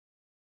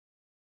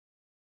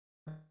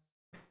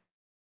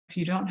 If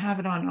you don't have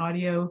it on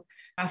audio,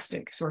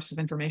 fantastic source of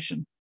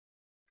information.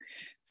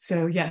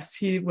 So yes,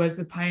 he was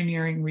a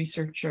pioneering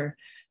researcher,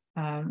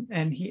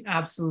 and he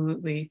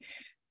absolutely,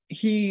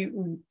 he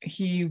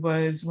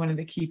was one of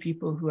the key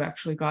people who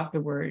actually got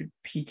the word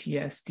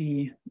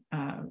PTSD,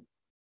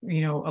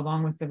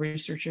 along with the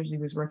researchers he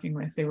was working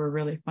with. They were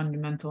really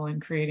fundamental in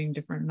creating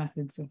different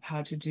methods of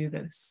how to do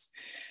this,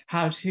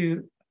 how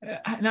to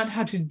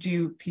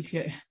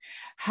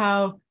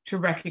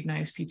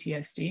recognize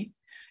PTSD,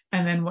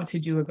 and then what to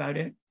do about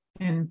it.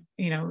 And,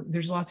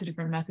 there's lots of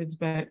different methods,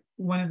 but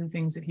one of the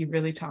things that he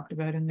really talked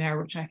about in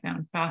there, which I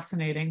found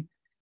fascinating,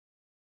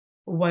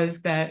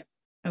 was that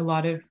a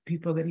lot of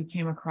people that he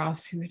came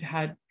across who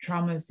had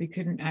traumas, they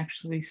couldn't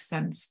actually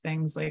sense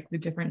things like the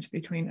difference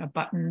between a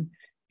button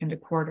and a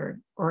quarter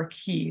or a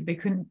key. They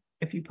couldn't,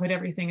 if you put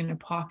everything in a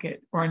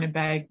pocket or in a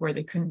bag where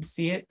they couldn't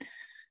see it,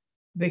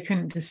 they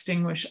couldn't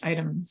distinguish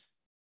items.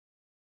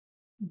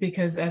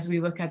 Because as we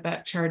look at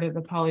that chart of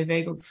the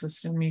polyvagal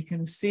system, you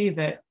can see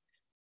that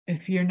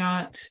if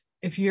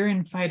you're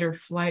in fight or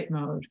flight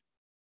mode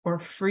or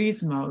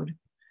freeze mode,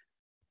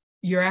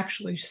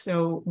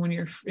 when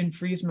you're in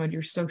freeze mode,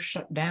 you're so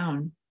shut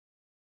down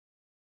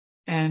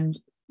and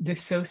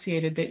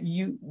dissociated that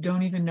you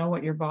don't even know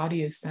what your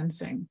body is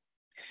sensing.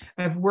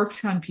 I've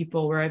worked on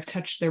people where I've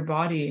touched their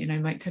body and I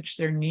might touch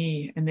their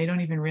knee and they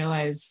don't even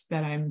realize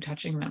that I'm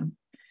touching them.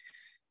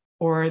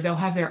 Or they'll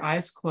have their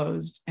eyes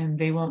closed and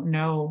they won't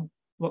know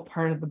what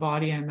part of the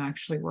body I'm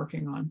actually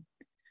working on.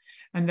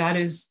 And that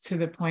is to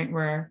the point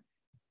where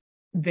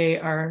they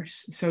are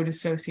so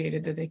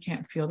dissociated that they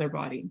can't feel their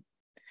body.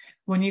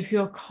 When you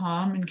feel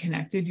calm and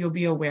connected, you'll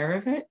be aware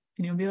of it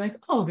and you'll be like,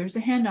 oh, there's a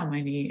hand on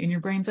my knee. And your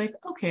brain's like,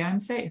 okay, I'm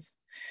safe.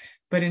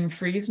 But in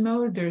freeze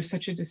mode, there's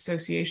such a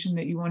dissociation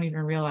that you won't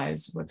even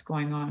realize what's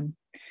going on.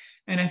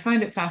 And I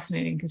find it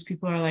fascinating because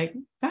people are like,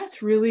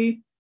 that's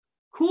really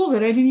cool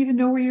that I didn't even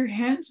know where your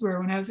hands were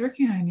when I was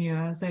working on you.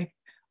 I was like,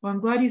 well,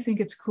 I'm glad you think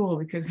it's cool,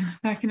 because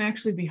that can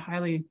actually be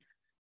highly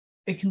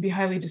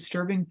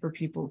disturbing for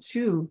people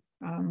too.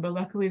 But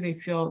luckily they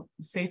feel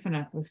safe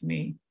enough with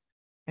me,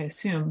 I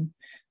assume,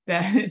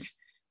 that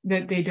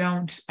they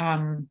don't,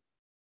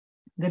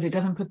 that it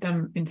doesn't put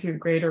them into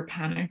greater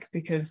panic,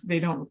 because they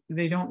don't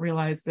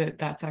realize that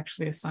that's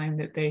actually a sign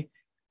that they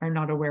are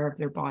not aware of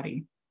their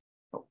body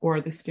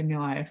or the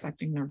stimuli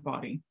affecting their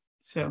body.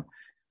 So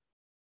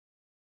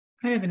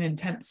kind of an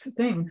intense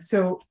thing.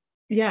 So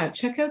yeah,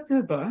 check out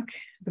the book,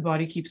 The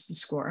Body Keeps the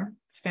Score.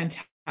 It's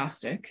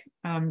fantastic.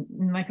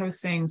 Like I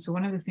was saying, so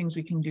one of the things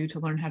we can do to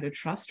learn how to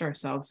trust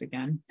ourselves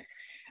again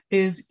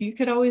is you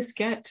could always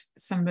get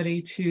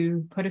somebody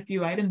to put a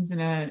few items in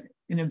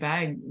a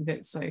bag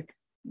that's like,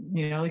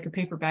 like a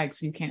paper bag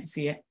so you can't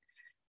see it.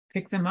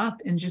 Pick them up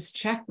and just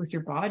check with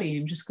your body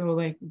and just go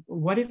like,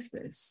 what is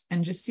this?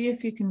 And just see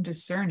if you can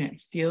discern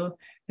it, feel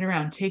it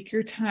around. Take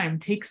your time,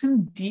 take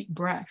some deep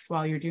breaths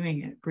while you're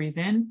doing it. Breathe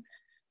in,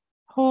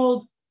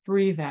 hold,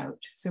 breathe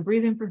out. So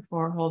breathe in for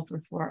 4, hold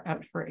for 4,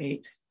 out for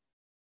 8.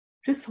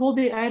 Just hold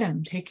the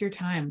item, take your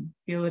time,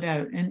 feel it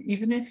out. And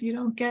even if you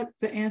don't get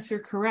the answer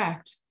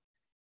correct,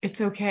 it's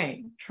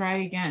okay. Try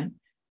again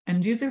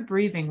and do the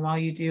breathing while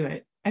you do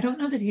it. I don't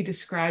know that he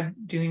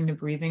described doing the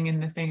breathing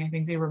in the thing. I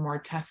think they were more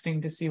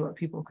testing to see what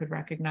people could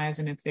recognize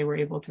and if they were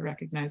able to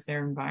recognize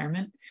their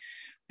environment.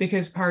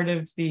 Because part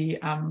of the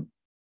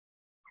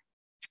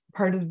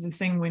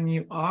thing when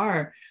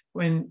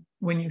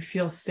you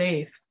feel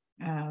safe,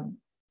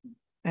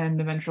 and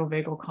the ventral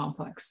vagal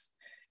complex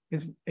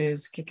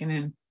is kicking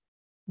in,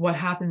 what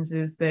happens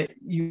is that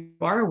you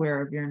are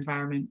aware of your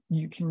environment.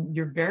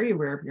 You're very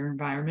aware of your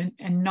environment,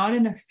 and not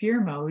in a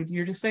fear mode.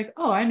 You're just like,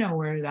 oh, I know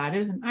where that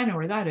is, and I know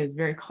where that is,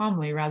 very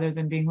calmly, rather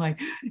than being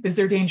like, is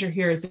there danger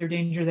here? Is there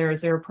danger there?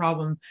 Is there a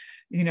problem?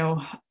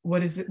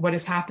 What is it? What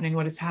is happening?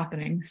 What is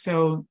happening?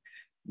 So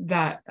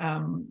that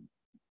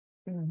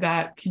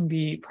can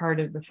be part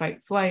of the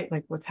fight flight,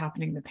 like what's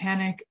happening, the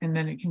panic, and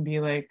then it can be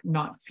like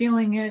not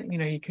feeling it.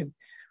 You could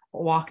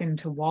walk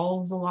into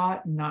walls a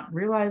lot and not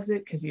realize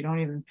it because you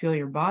don't even feel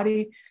your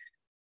body.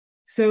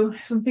 So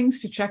some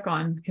things to check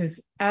on,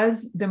 because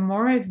as the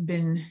more I've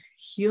been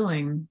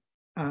healing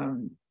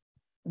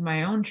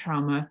my own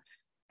trauma,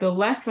 the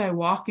less I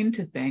walk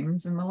into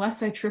things and the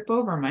less I trip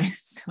over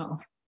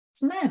myself.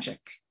 It's magic.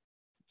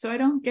 So I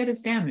don't get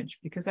as damaged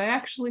because I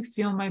actually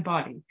feel my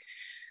body.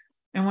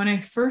 And when I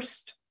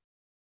first,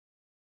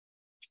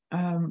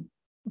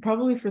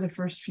 probably for the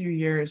first few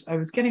years, I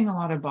was getting a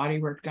lot of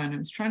body work done. I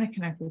was trying to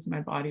connect with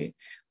my body.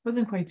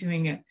 Wasn't quite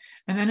doing it.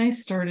 And then I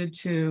started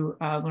to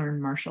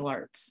learn martial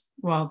arts.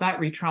 Well, that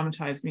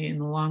re-traumatized me in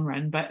the long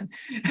run, but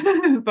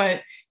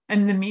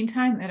in the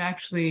meantime, it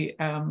actually,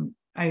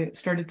 I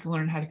started to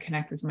learn how to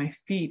connect with my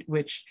feet,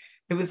 which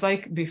it was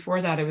like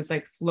before that, it was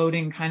like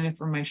floating kind of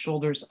from my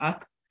shoulders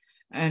up.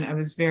 And I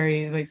was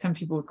very, like some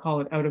people would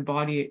call it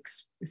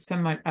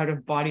somewhat out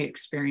of body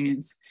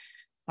experience.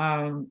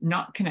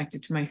 Not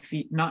connected to my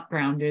feet, not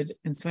grounded.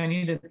 And so I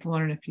needed to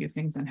learn a few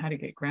things on how to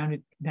get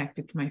grounded,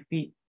 connected to my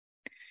feet.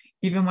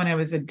 Even when I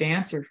was a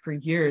dancer for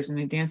years and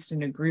I danced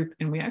in a group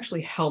and we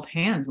actually held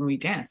hands when we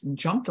danced and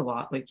jumped a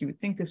lot, like you would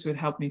think this would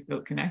help me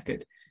feel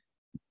connected.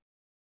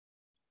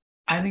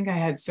 I think I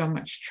had so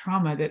much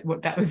trauma that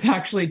what that was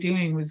actually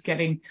doing was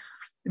getting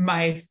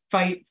my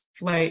fight,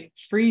 flight,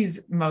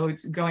 freeze mode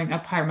going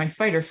up higher. My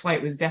fight or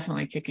flight was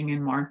definitely kicking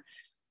in more.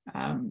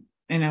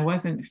 And I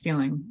wasn't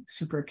feeling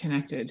super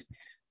connected.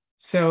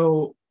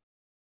 So,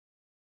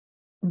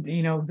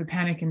 the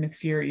panic and the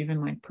fear, even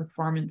like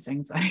performance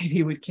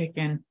anxiety would kick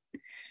in.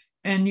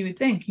 And you would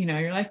think,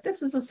 you're like,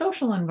 this is a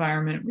social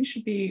environment. We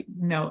should be,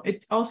 no,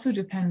 it also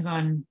depends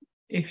on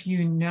if you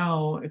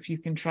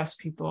can trust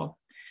people.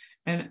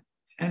 And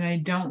I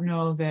don't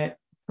know that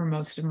for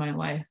most of my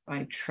life,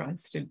 I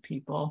trusted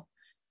people.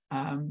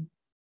 And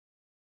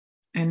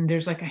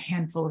there's like a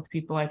handful of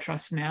people I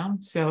trust now.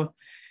 So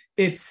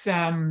it's,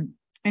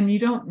 and you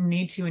don't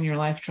need to in your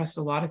life trust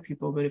a lot of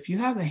people, but if you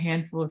have a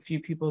handful of few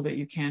people that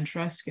you can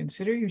trust,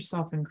 consider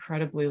yourself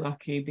incredibly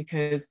lucky,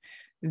 because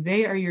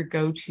they are your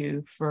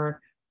go-to for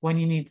when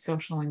you need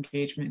social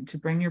engagement to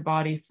bring your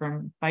body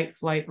from fight,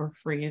 flight, or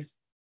freeze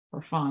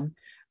or fawn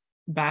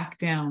back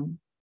down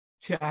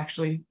to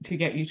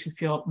get you to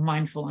feel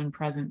mindful and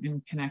present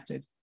and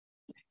connected.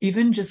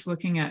 Even just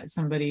looking at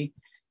somebody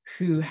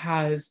who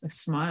has a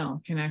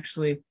smile can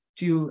actually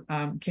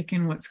kick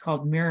in what's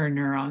called mirror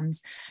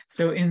neurons.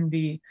 So in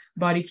the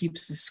Body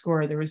Keeps the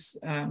Score, there's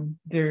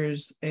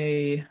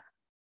a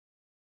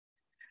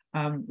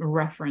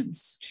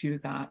reference to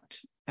that,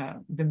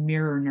 the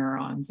mirror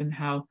neurons, and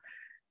how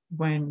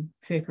when,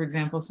 say, for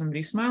example,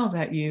 somebody smiles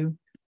at you,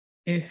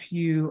 if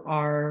you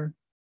are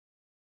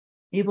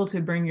able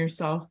to bring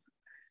yourself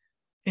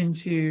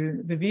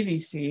into the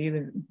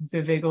VVC,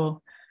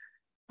 the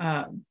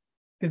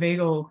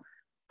vagal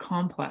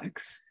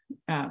complex,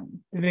 the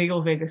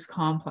vagal vagus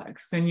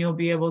complex, then you'll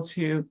be able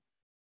to,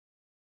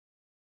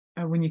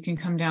 when you can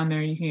come down there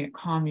and you can get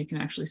calm, you can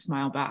actually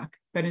smile back.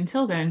 But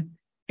until then,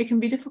 it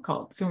can be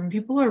difficult. So when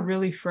people are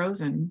really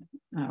frozen,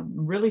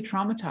 really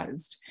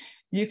traumatized,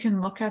 you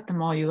can look at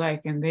them all you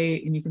like and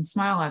you can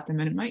smile at them,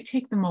 and it might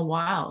take them a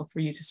while for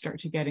you to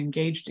start to get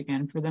engaged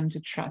again, for them to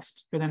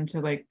trust, for them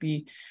to like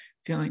be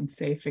feeling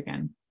safe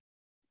again.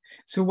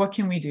 So what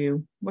can we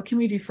do? What can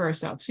we do for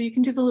ourselves? So you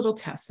can do the little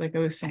tests, like I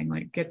was saying,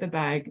 like get the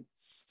bag,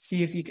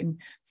 see if you can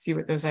see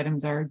what those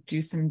items are,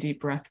 do some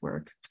deep breath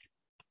work.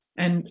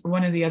 And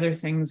one of the other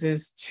things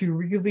is to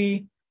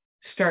really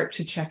start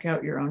to check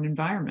out your own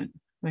environment,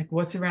 like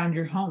what's around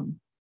your home.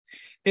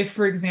 If,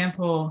 for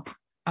example,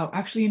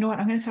 actually, you know what?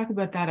 I'm going to talk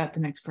about that at the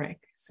next break.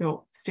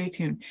 So stay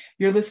tuned.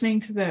 You're listening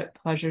to the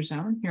Pleasure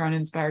Zone here on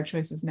Inspired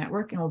Choices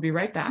Network, and we'll be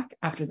right back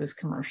after this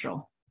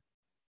commercial.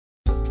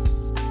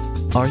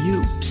 Are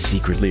you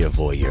secretly a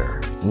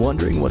voyeur,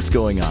 wondering what's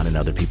going on in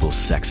other people's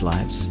sex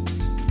lives?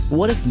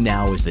 What if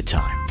now is the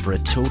time for a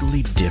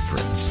totally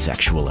different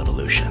sexual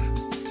evolution?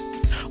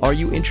 Are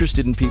you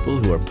interested in people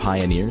who are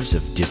pioneers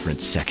of different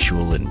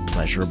sexual and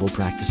pleasurable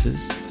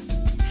practices?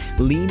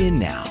 Lean in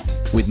now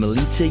with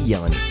Milica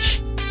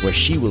Jelenic, where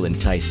she will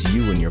entice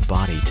you and your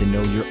body to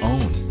know your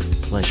own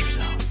pleasure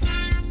zone.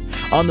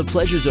 On the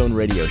Pleasure Zone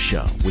radio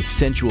show with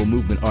sensual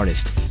movement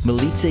artist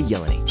Milica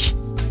Jelenic.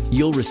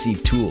 You'll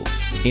receive tools,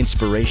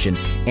 inspiration,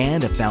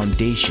 and a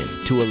foundation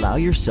to allow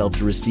yourself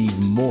to receive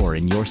more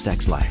in your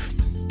sex life,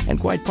 and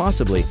quite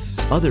possibly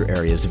other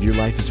areas of your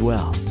life as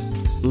well.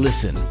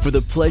 Listen for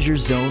The Pleasure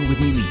Zone with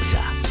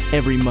Milica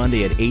every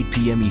Monday at 8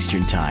 p.m.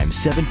 Eastern Time,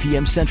 7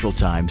 p.m. Central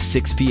Time,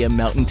 6 p.m.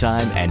 Mountain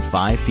Time, and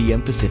 5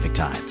 p.m. Pacific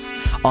Time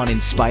on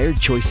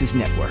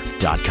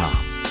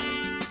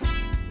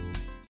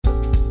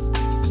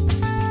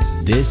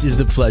InspiredChoicesNetwork.com. This is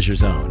The Pleasure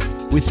Zone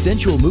with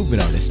sensual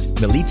movement artist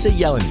Milica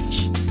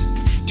Jelenic.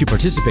 To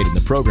participate in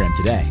the program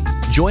today,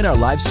 join our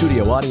live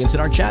studio audience in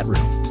our chat room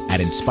at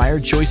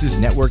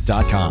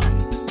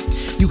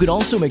InspiredChoicesNetwork.com. You can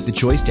also make the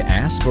choice to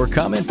ask or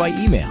comment by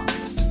email.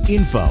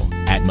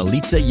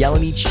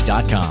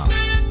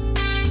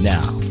 info@MilicaJelenic.com.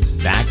 Now,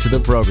 back to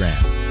the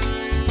program.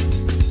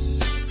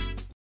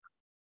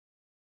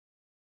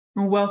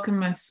 Welcome,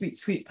 my sweet,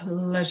 sweet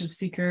pleasure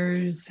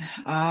seekers.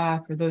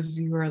 For those of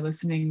you who are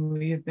listening,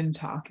 we have been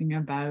talking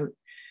about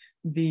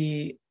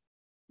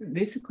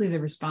basically the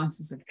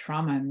responses of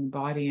trauma in the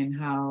body, and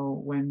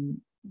how when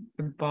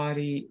the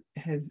body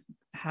has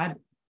had,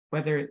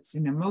 whether it's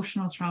an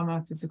emotional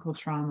trauma, physical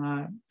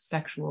trauma,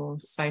 sexual,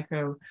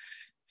 psychosexual,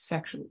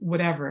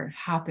 whatever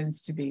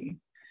happens to be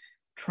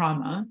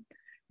trauma,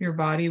 your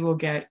body will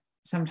get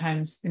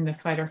sometimes in the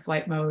fight or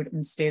flight mode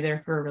and stay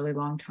there for a really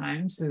long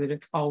time, so that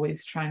it's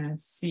always trying to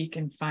seek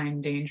and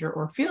find danger,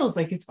 or feels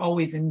like it's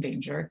always in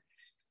danger.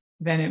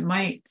 Then it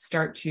might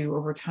start to,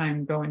 over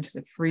time, go into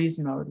the freeze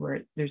mode,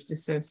 where there's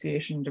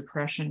dissociation,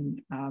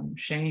 depression,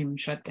 shame,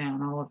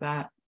 shutdown, all of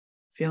that,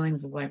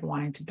 feelings of like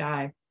wanting to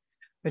die.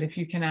 But if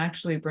you can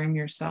actually bring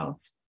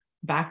yourself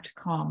back to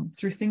calm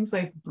through things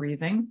like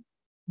breathing,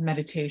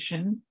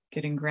 meditation,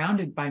 getting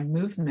grounded by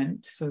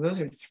movement. So those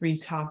are 3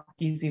 top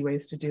easy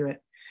ways to do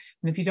it.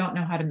 And if you don't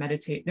know how to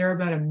meditate, there are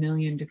about 1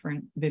 million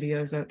different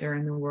videos out there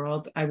in the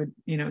world. I would,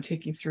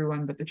 take you through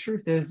one, but the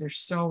truth is there's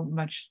so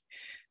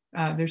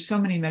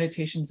many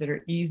meditations that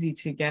are easy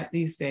to get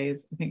these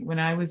days. I think when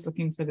I was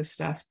looking for this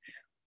stuff,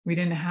 we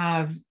didn't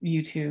have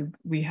YouTube.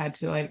 We had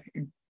to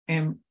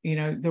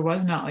there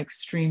was not like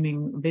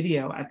streaming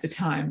video at the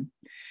time.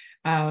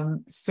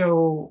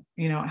 So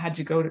I had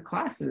to go to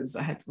classes.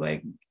 I had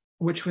to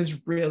which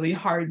was really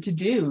hard to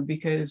do,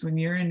 because when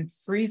you're in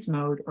freeze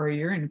mode, or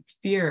you're in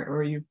fear,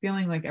 or you're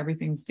feeling like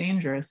everything's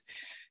dangerous,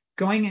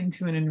 going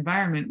into an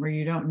environment where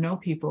you don't know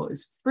people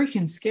is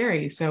freaking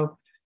scary. So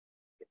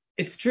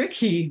it's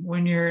tricky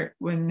when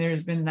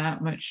there's been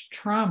that much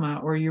trauma,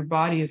 or your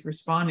body is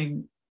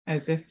responding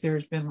as if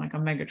there's been like a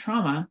mega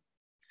trauma.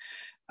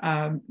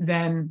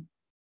 Then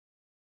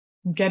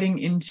getting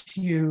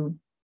into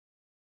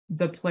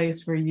the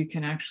place where you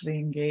can actually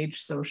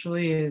engage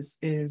socially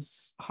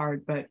is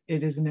hard, but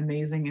it is an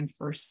amazing and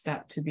first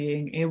step to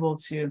being able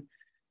to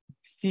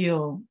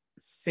feel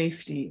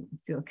safety,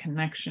 feel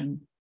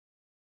connection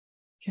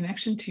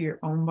to your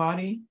own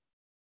body,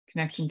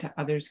 connection to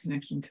others,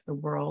 connection to the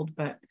world.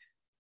 But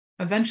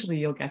eventually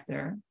you'll get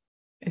there.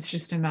 It's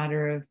just a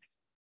matter of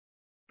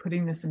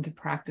putting this into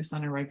practice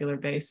on a regular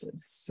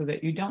basis, so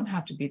that you don't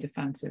have to be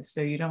defensive,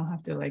 so you don't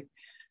have to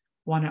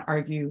want to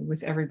argue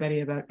with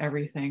everybody about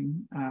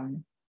everything.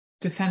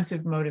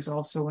 Defensive mode is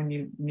also when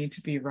you need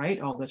to be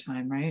right all the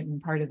time, right?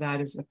 And part of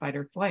that is the fight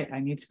or flight. I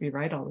need to be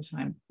right all the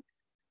time.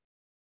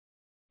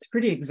 It's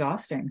pretty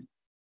exhausting.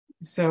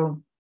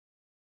 So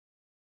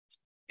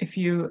if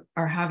you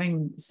are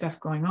having stuff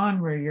going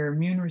on where your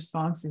immune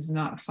response is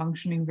not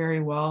functioning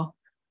very well,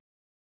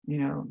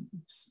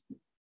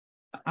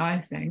 I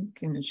think,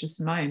 and it's just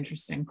my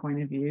interesting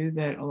point of view,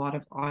 that a lot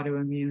of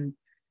autoimmune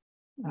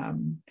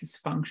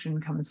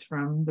dysfunction comes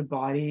from the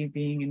body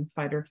being in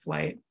fight or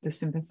flight, the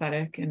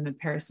sympathetic and the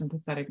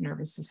parasympathetic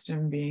nervous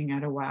system being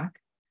out of whack.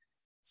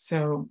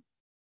 So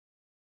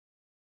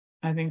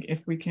I think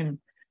if we can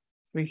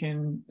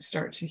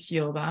start to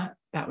heal that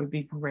would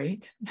be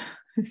great.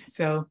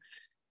 So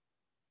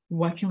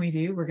what can we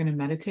do? We're going to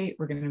meditate,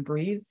 we're going to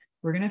breathe,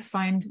 we're going to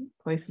find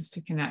places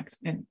to connect.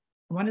 And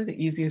one of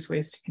the easiest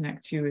ways to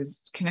connect to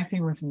is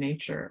connecting with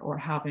nature, or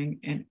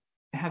having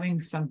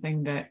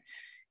something that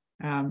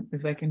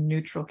is like a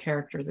neutral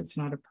character that's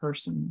not a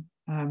person.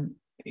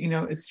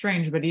 It's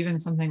strange, but even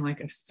something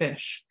like a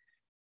fish,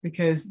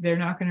 because they're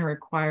not going to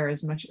require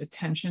as much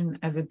attention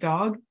as a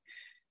dog.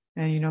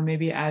 And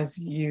maybe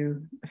as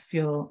you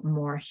feel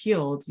more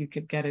healed, you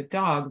could get a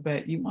dog,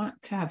 but you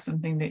want to have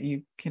something that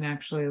you can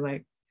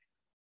actually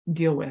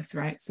deal with,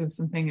 right? So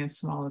something as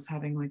small as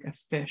having a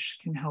fish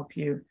can help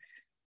you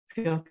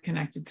feel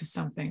connected to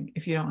something.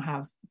 If you don't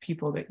have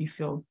people that you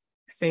feel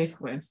safe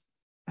with,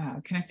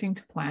 connecting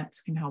to plants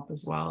can help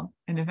as well.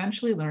 And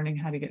eventually learning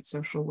how to get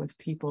social with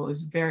people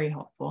is very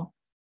helpful.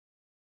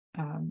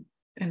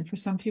 And for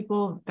some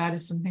people, that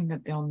is something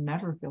that they'll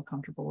never feel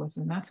comfortable with,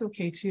 and that's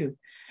okay too.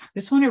 I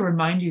just want to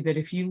remind you that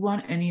if you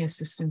want any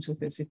assistance with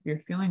this, if you're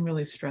feeling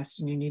really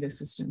stressed and you need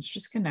assistance,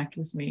 just connect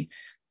with me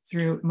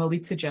through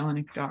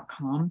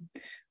MilicaJelenic.com.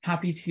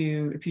 Happy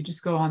to, if you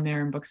just go on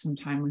there and book some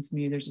time with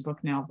me, there's a book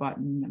now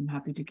button. I'm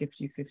happy to gift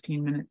you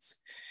 15 minutes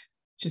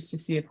just to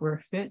see if we're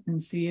fit and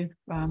see if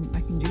I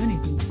can do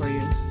anything for you.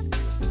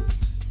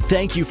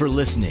 Thank you for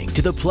listening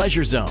to The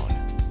Pleasure Zone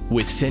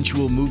with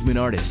sensual movement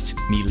artist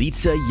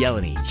Milica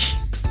Jelenic.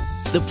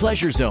 The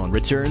Pleasure Zone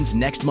returns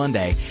next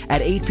Monday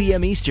at 8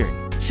 p.m.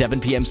 Eastern, 7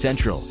 p.m.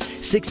 Central,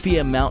 6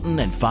 p.m. Mountain,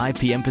 and 5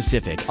 p.m.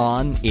 Pacific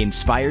on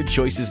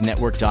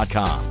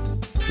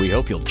InspiredChoicesNetwork.com. We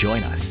hope you'll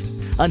join us.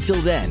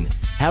 Until then,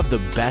 have the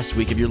best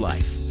week of your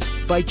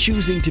life by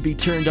choosing to be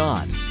turned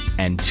on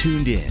and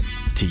tuned in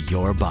to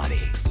your body.